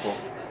painful.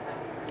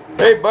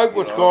 hey, Bug,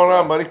 what's going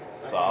on, buddy?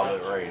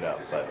 Solve it right up,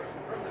 but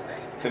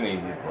it's an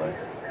easy play.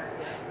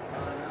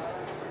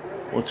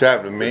 What's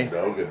happening, me? Good to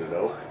know, good to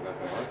know.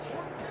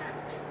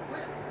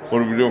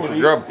 What are we doing What for do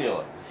you grub?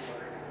 steal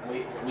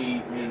it?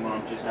 Me and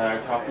Mom just had our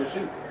taco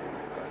soup.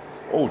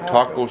 Oh,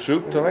 taco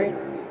soup tonight?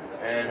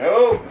 And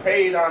who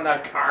paid on the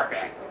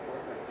carpet?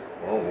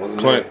 Oh, it wasn't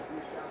Clint. me.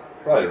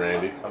 Probably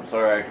Randy. I'm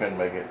sorry I couldn't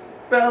make it.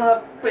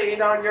 Bella paid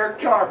on your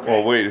carpet.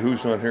 Oh, wait,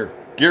 who's not here?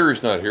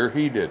 Gary's not here.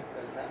 He did.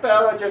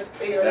 Bella just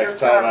paid on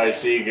Next your time carpet. I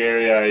see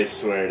Gary, I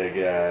swear to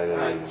Oh,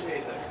 God.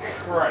 Jesus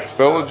Christ.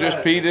 Bella just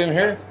peed in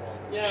here?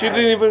 Yeah. She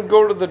didn't even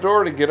go to the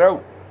door to get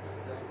out.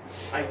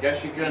 I guess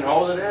she couldn't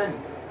hold it in.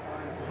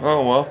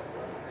 Oh, well.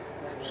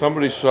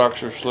 Somebody's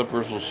socks or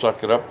slippers will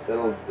suck it up.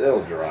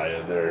 It'll dry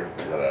in there.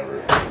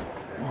 Whatever.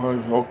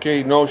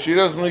 Okay, no, she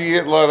doesn't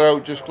get let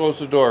out. Just close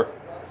the door.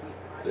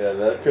 Yeah,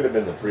 that could have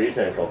been the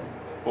pre-tinkle.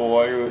 Well,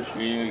 why would she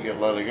even get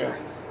let it go?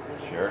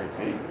 She already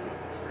paid.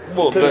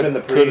 Well, Could have that been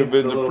the could have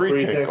been the little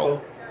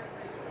pre-tinkle.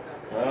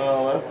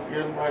 Oh, that's a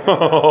good fucking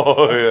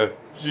Oh yeah,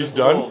 she's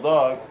little done.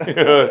 dog.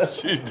 Yeah,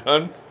 she's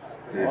done.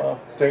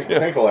 Well,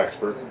 Tinkle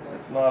expert.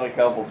 it's not a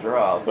couple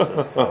drops.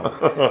 It's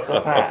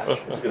a patch.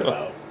 It's good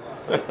about.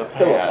 It's a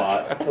Fill a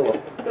patch.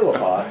 pot. Fill a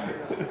pot.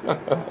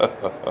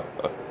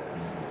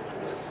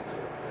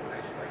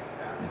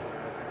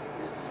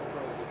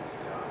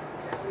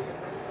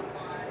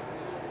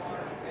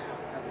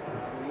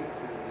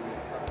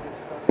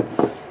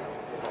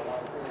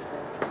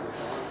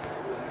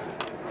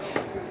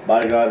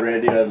 By God,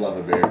 Randy, I'd love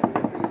a beer.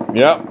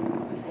 Yep.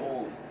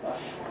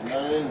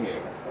 Not in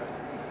here.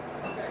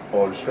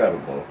 Oh, just grab a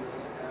both.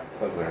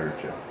 That's gonna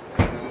hurt you.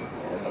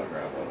 I'm not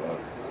grabbing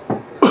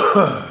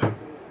that.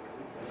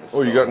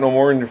 Oh, you got no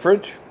more in your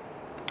fridge?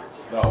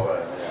 No,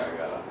 yeah, I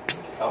got a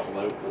couple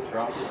out in the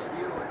trunk.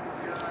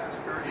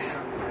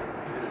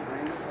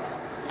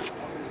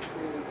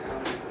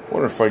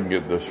 Wonder if I can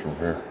get this from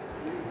here.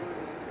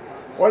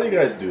 Why do you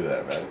guys do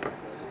that, man?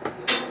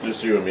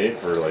 Just you and me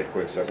for like a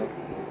quick second?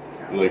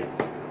 You like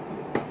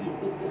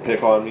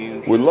pick on me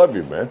and shit? We love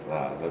you, man.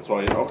 That's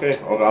why. Okay,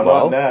 I'm Well-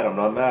 not mad. I'm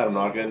not mad. I'm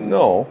not getting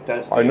No,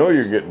 tested. I know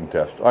you're getting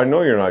tested. I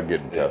know you're not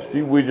getting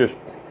tested. We just,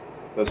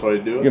 That's why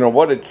you do it. you know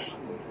what? It's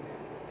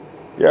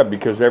yeah,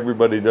 because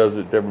everybody does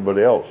it to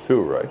everybody else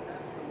too, right?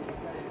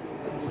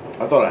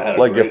 I thought I had a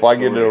Like great if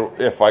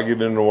I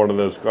get into one of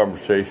those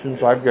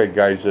conversations, I've got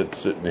guys that's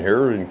sitting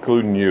here,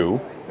 including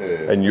you,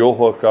 and you'll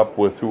hook up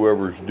with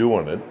whoever's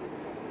doing it,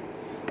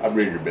 I'd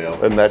read your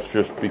bail. and that's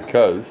just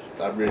because,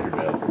 I'd read your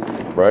bail.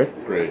 right?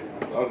 Great.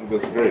 Oh,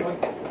 that's great.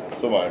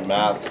 So my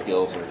math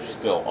skills are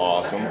still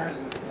awesome.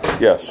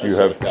 Yes, you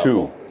have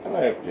two. I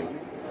have two.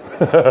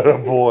 Oh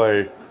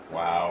boy,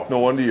 Wow. no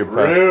wonder you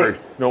passed. Rude.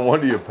 No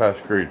wonder you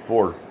passed grade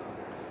 4.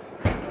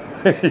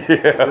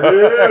 Yeah,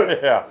 Rude.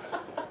 yeah.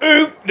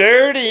 Oop,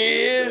 there it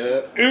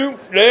is. Oop,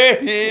 there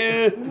it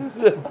is.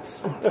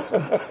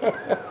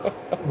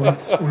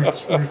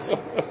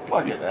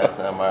 Fucking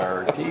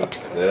SMRT.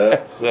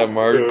 Yeah.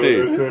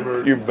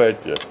 SMRT. You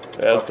betcha.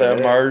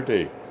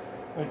 SMRT.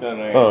 I've done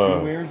that in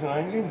 2 years and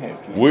I didn't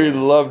have to. We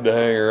love to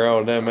hang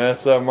around them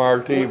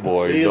SMRT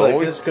boys, See, don't like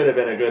we? this could have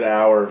been a good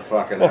hour,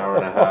 fucking hour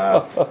and a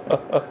half.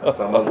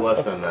 Someone's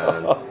listening,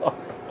 man.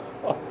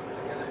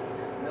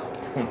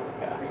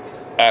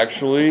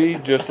 Actually,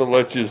 just to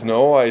let you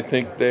know, I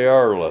think they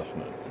are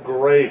listening.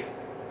 Great.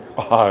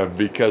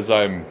 Because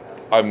I'm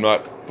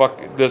not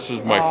fucking. This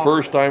is my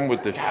first time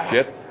with this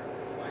shit.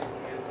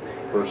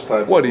 First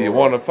time. What do you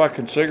want, a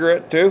fucking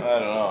cigarette too? I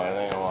don't know. I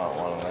think I want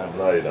one of them.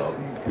 No, you don't.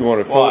 You want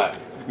to fill? What?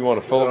 You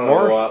want to There's fill it not a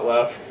more? lot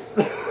left.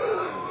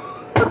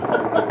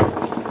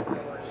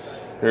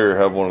 Here,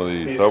 have one of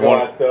these. He's I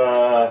want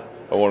got.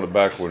 it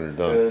back when you're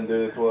done.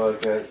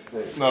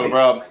 Not a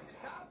problem.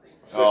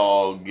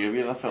 I'll give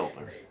you the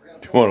filter.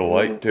 Do you want a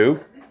light too?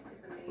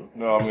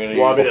 No, I'm gonna You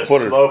want me to use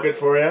Put it- smoke it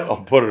for you? I'll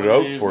put it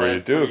out use for my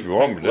you too if you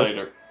want me to.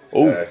 later.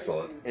 Oh,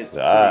 Excellent. It's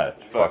that's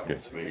pretty fucking.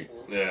 sweet.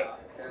 Yeah.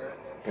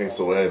 Thanks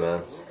away,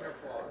 man.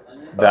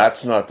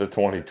 That's not the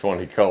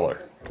 2020 color.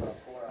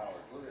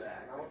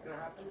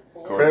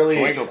 Barely-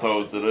 Twinkle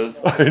toes it is.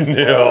 I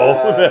know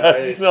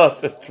that's Nice.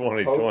 not the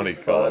 2020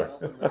 color.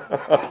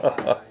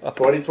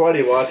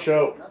 2020, watch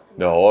out.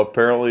 No,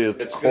 apparently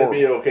it's It's going to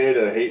be coral. okay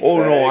to hate Oh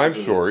no, I'm fags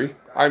and- sorry.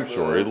 I'm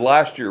sorry.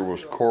 Last year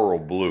was coral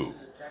blue.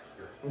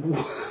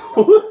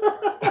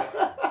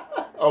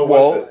 Oh, Well,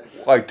 what's it?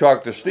 I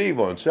talked to Steve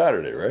on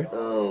Saturday, right?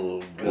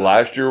 Oh, God.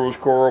 Last year was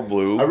coral I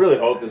blue. really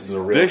hope this is a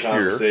real This year-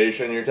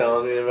 conversation you're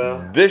telling me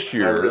about. This I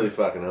really year,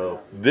 fucking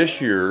hope. this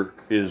year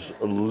is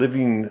a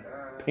living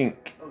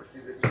pink.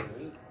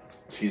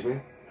 Excuse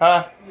me?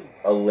 Huh?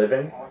 A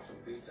living?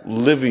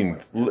 Living,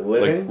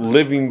 Living? like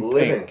living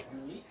Living. pink.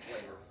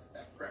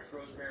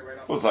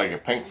 Looks like a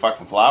pink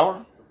fucking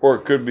flower. Or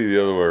it could be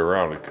the other way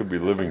around. It could be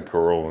living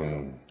coral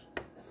and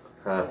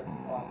Huh.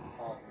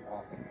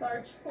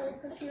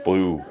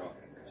 blue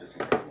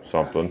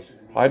something.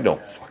 I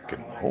don't fucking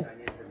know.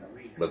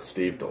 But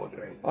Steve told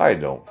you. I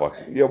don't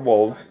fucking. Yeah,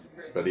 well,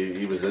 But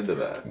he was into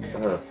that.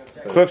 Huh.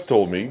 Cliff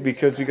told me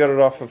because he got it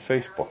off of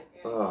Facebook.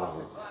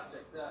 Oh.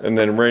 And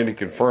then Randy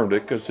confirmed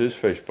it because his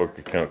Facebook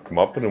account come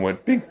up and it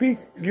went, beep, beep,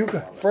 you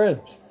got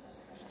friends.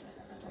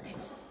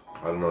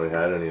 I don't know he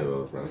had any of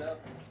those, man.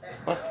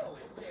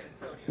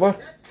 What?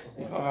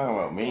 You talking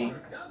about me?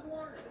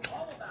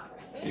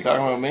 You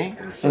talking about me?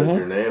 You said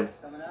your name.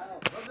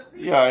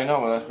 Yeah, I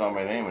know, but that's not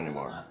my name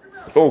anymore.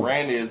 Oh,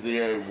 Randy is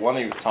the one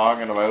he was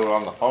talking about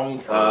on the phone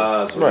for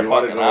So Right. you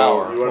want to fucking go?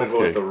 hour. You want to go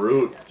Okay. with the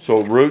root?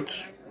 so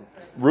Roots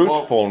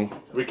Well- phone,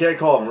 We can't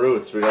call him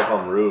roots. We gotta call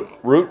him root.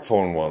 Root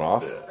phone went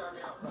off.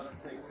 Yeah.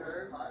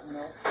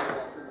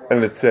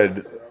 And it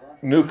said,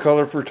 new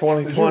color for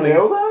 2020.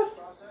 that?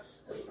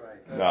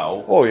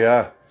 No. Oh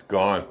yeah, it's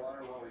gone.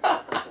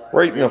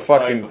 Right in the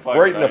fucking,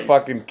 right in the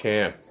fucking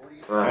can.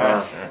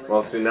 Uh-huh.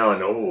 Well, see, now I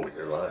know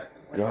you're lying.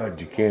 God,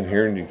 you can't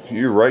hear any.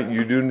 You're right.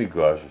 You do need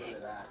glasses.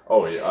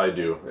 Oh, yeah, I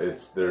do.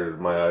 It's there.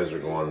 My eyes are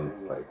going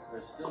like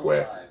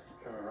quick.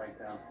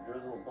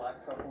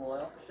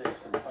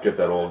 Get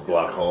that old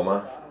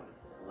glaucoma.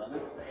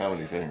 How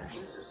many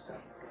fingers?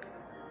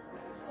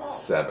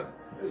 7.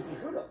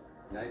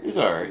 He's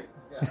alright.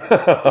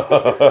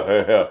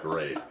 Yeah.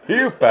 Great.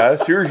 You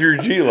pass. Here's your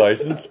G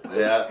license.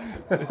 Yeah.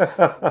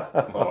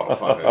 Oh,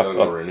 fuck. I gotta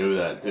go renew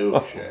that, too.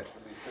 Shit.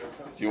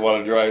 Do you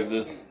want to drive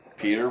this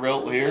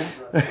Peterbilt here?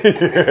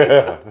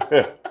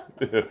 Yeah.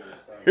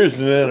 Here's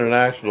an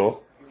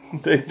International.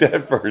 Take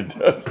that for a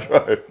test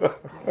drive.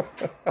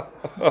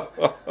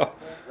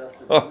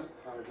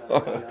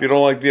 If you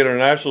don't like the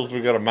Internationals,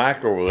 we got a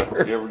Mac over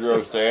there. You ever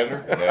drove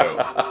standard?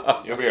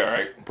 No. You'll be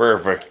alright.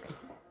 Perfect.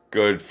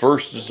 Good.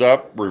 First is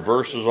up,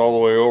 reverse is all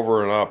the way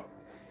over and up.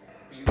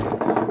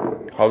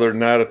 Other than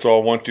that, it's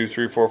all 1, 2,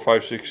 3, 4,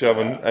 5, 6,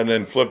 7, and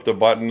then flip the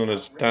button and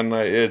it's 10,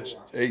 9, it's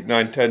 8,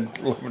 9, 10,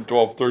 11,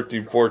 12,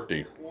 13,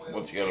 14.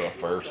 Once you get on the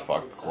first,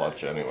 fuck the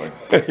clutch anyway.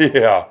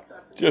 Yeah.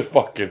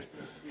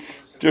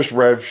 Just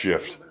rev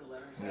shift.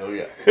 Oh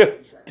yeah.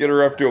 Get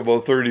her up to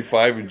about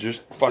 35 and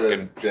just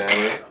fucking Damn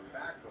it.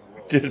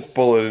 just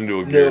pull it into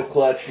a No gear.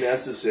 clutch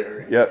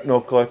necessary. Yep, no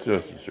clutch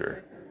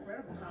necessary.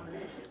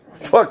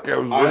 Fuck, I I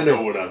was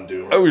know what I'm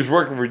doing.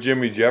 working for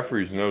Jimmy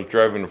Jeffries and I was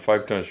driving a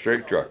 5-ton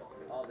straight truck.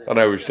 And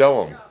I was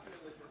telling him,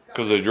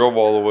 because I drove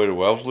all the way to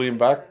Wellesley and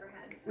back,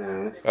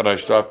 and I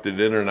stopped at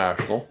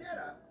International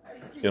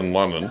in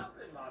London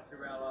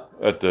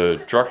at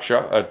the truck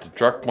shop, at the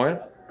truck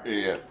plant,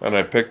 Yeah. and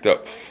I picked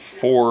up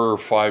 4 or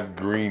 5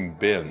 green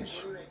bins.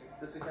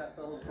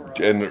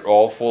 And they're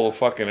all full of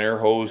fucking air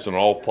hose and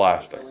all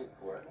plastic.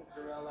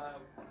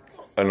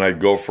 And I'd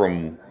go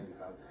from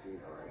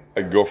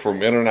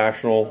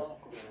International,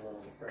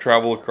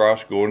 travel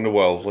across, go into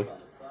Wellesley,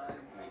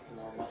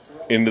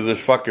 into this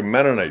fucking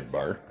Mennonite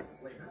bar,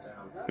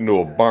 into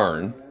a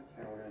barn.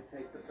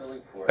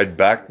 I'd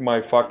back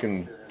my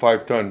fucking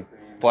 5-ton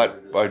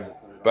I'd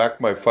back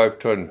my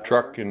 5-ton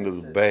truck into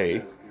the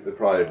bay. They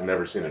probably have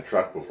never seen a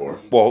truck before.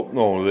 Well,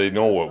 no, they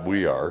know what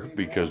we are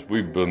because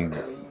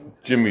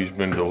Jimmy's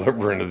been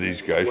delivering to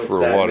these guys What's for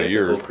that a lot of mythical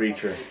years.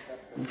 creature?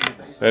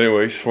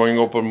 Anyway, swing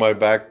open my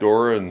back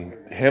door and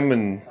him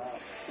and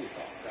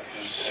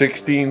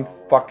 16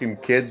 fucking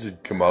kids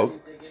had come out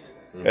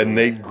and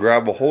they'd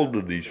grab a hold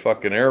of these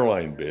fucking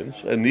airline bins.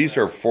 And these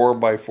are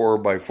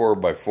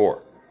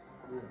 4x4x4x4.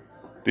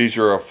 These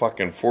are a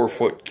fucking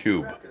 4-foot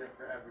cube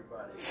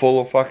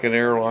full of fucking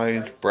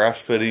airlines, brass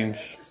fittings.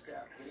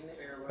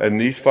 And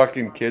these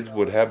fucking kids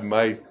would have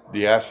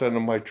the ass end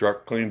of my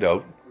truck cleaned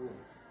out.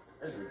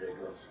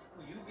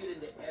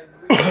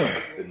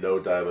 And no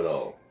dive at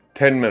all.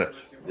 10 minutes.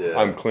 Yeah.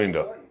 I'm cleaned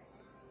up.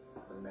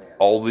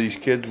 All these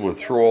kids would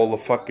throw all the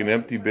fucking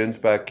empty bins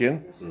back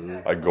in.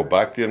 I'd go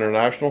back to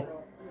International,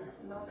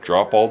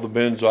 drop all the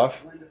bins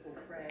off,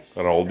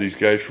 and all these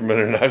guys from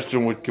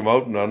International would come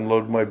out and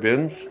unload my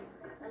bins.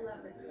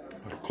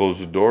 I'd close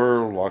the door,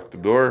 lock the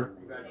door,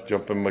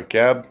 jump in my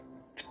cab.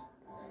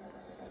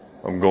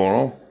 I'm going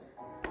home.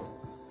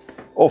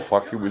 Oh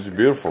fuck, it was a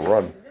beautiful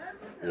run.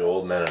 The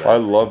old Mennonite. I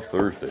love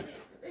Thursdays.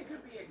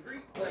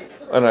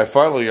 And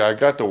I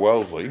got to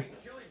Wellesley,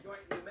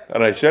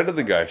 and I said to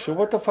the guy, so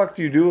what the fuck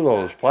do you do with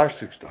all this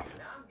plastic stuff?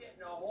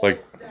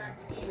 Like,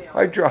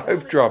 I've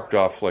dropped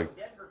off like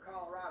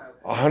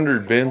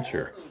 100 bins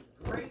here.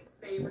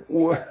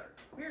 What?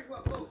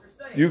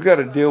 You got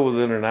to deal with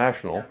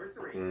International.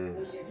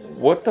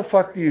 What the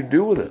fuck do you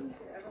do with it?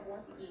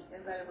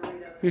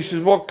 He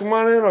says, well, come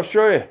on in, I'll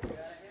show you.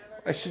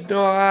 I said,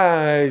 no,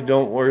 I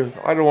don't worry.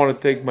 I don't want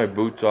to take my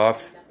boots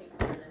off.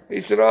 He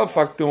said, oh,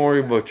 fuck, don't worry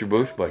about your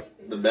boots, buddy.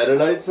 The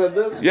Mennonite said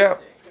this? Yeah,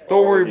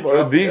 don't worry you about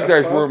dropped these the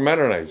guys F-bomb? were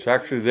Mennonites.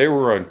 Actually, they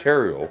were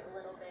Ontario.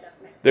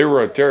 They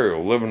were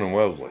Ontario, living in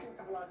Wellesley.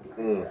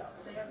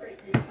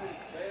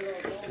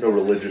 No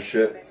religious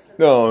shit.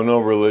 No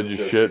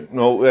religious shit.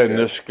 No, and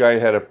this guy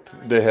had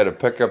a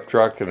pickup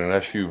truck and an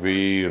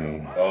SUV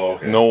and Oh,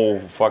 okay. no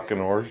fucking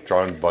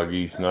horse-drawn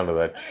buggies, none of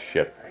that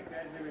shit.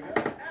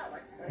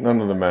 None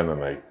of the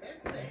Mennonite.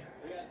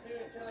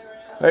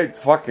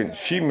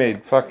 She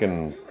made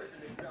fucking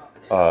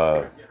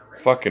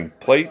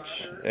plates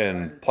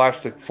and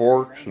plastic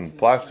forks and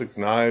plastic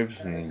knives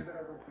and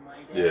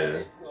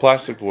Yeah.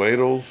 plastic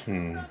ladles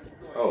and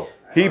Oh.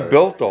 he alright.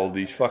 built all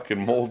these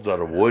fucking molds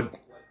out of wood.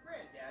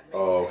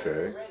 Oh,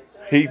 okay.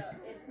 He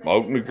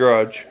out in the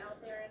garage.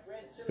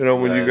 You know,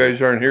 when you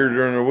guys aren't here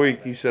during the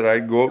week, he said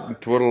I'd go out and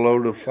twiddle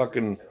out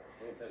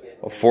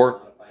a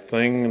fork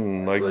thing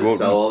and I'd So they go out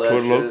sell all and that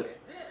twiddle out. shit?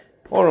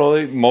 Oh no,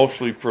 they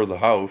mostly for the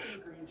house.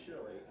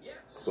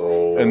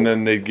 So. And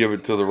then they'd give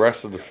it to the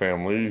rest of the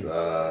family.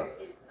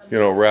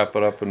 Wrap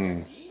it up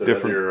in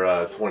different.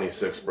 Your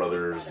 26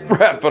 brothers. And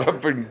Wrap it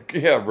up in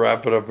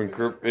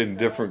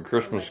different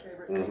Christmas,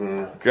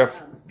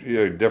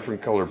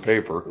 different color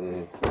paper.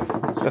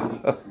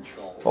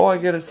 Oh, I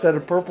get a set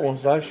of purple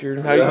ones last year.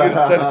 Now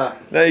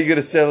you get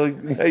a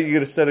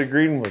set of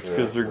green ones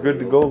because they're good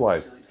to go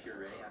live.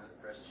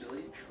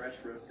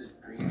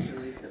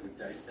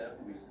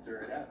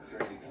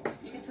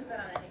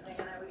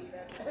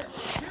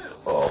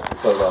 Oh,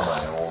 put it on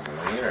my old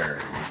wiener.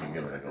 You can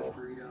give it a go.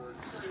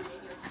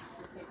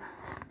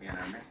 And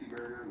our Mexi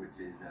burger, which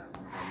is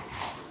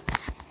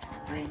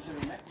green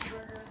chili Mexi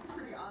burger.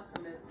 Pretty awesome.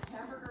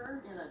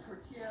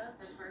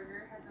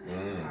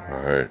 All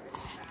right.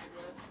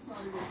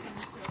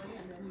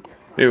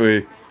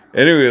 Anyway,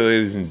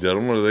 ladies and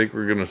gentlemen, I think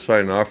we're going to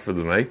sign off for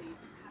the night.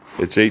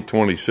 It's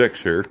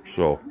 8:26 here,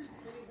 so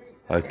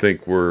I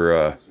think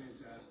we're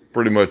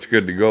pretty much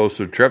good to go.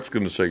 So Trep's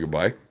going to say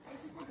goodbye.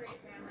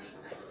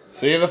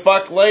 See you the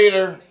fuck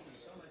later.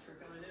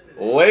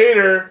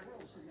 Later.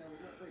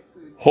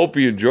 Hope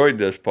you enjoyed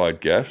this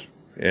podcast,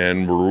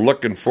 and we're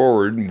looking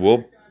forward.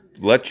 We'll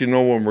let you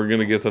know when we're going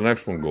to get the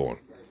next one going.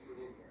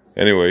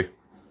 Anyway,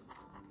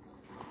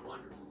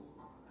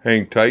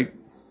 hang tight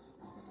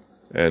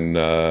and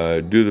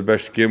do the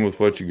best you can with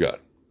what you got.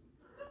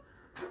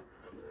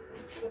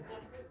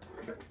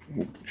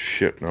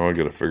 Shit, now I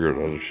got to figure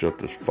out how to shut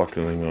this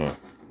fucking thing off.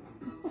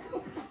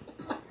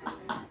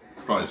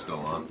 Probably still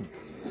on.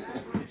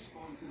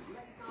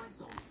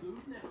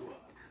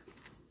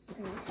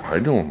 I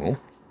don't know.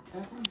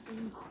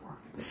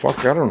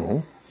 Fuck, I don't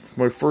know.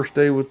 My first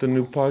day with the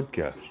new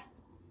podcast.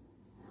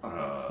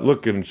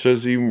 Look, and it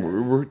says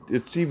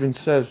even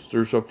says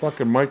there's a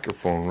fucking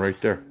microphone right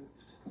there.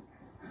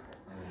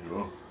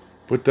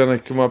 But then I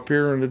come up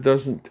here and it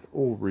doesn't.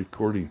 Oh,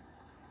 recording.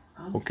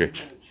 Okay.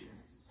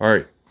 All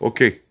right.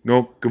 Okay.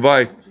 No,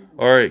 goodbye.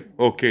 All right.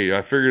 Okay,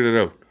 I figured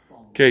it out.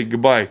 Okay,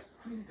 goodbye.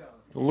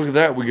 Look at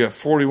that. We got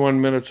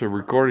 41 minutes of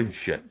recording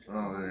shit.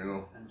 Oh, there you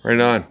go. Right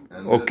on.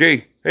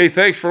 Okay. Hey,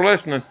 thanks for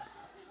listening.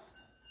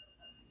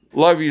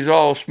 Love yous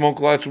all. Smoke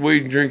lots of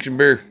weed and drink some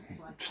beer.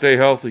 Stay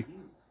healthy.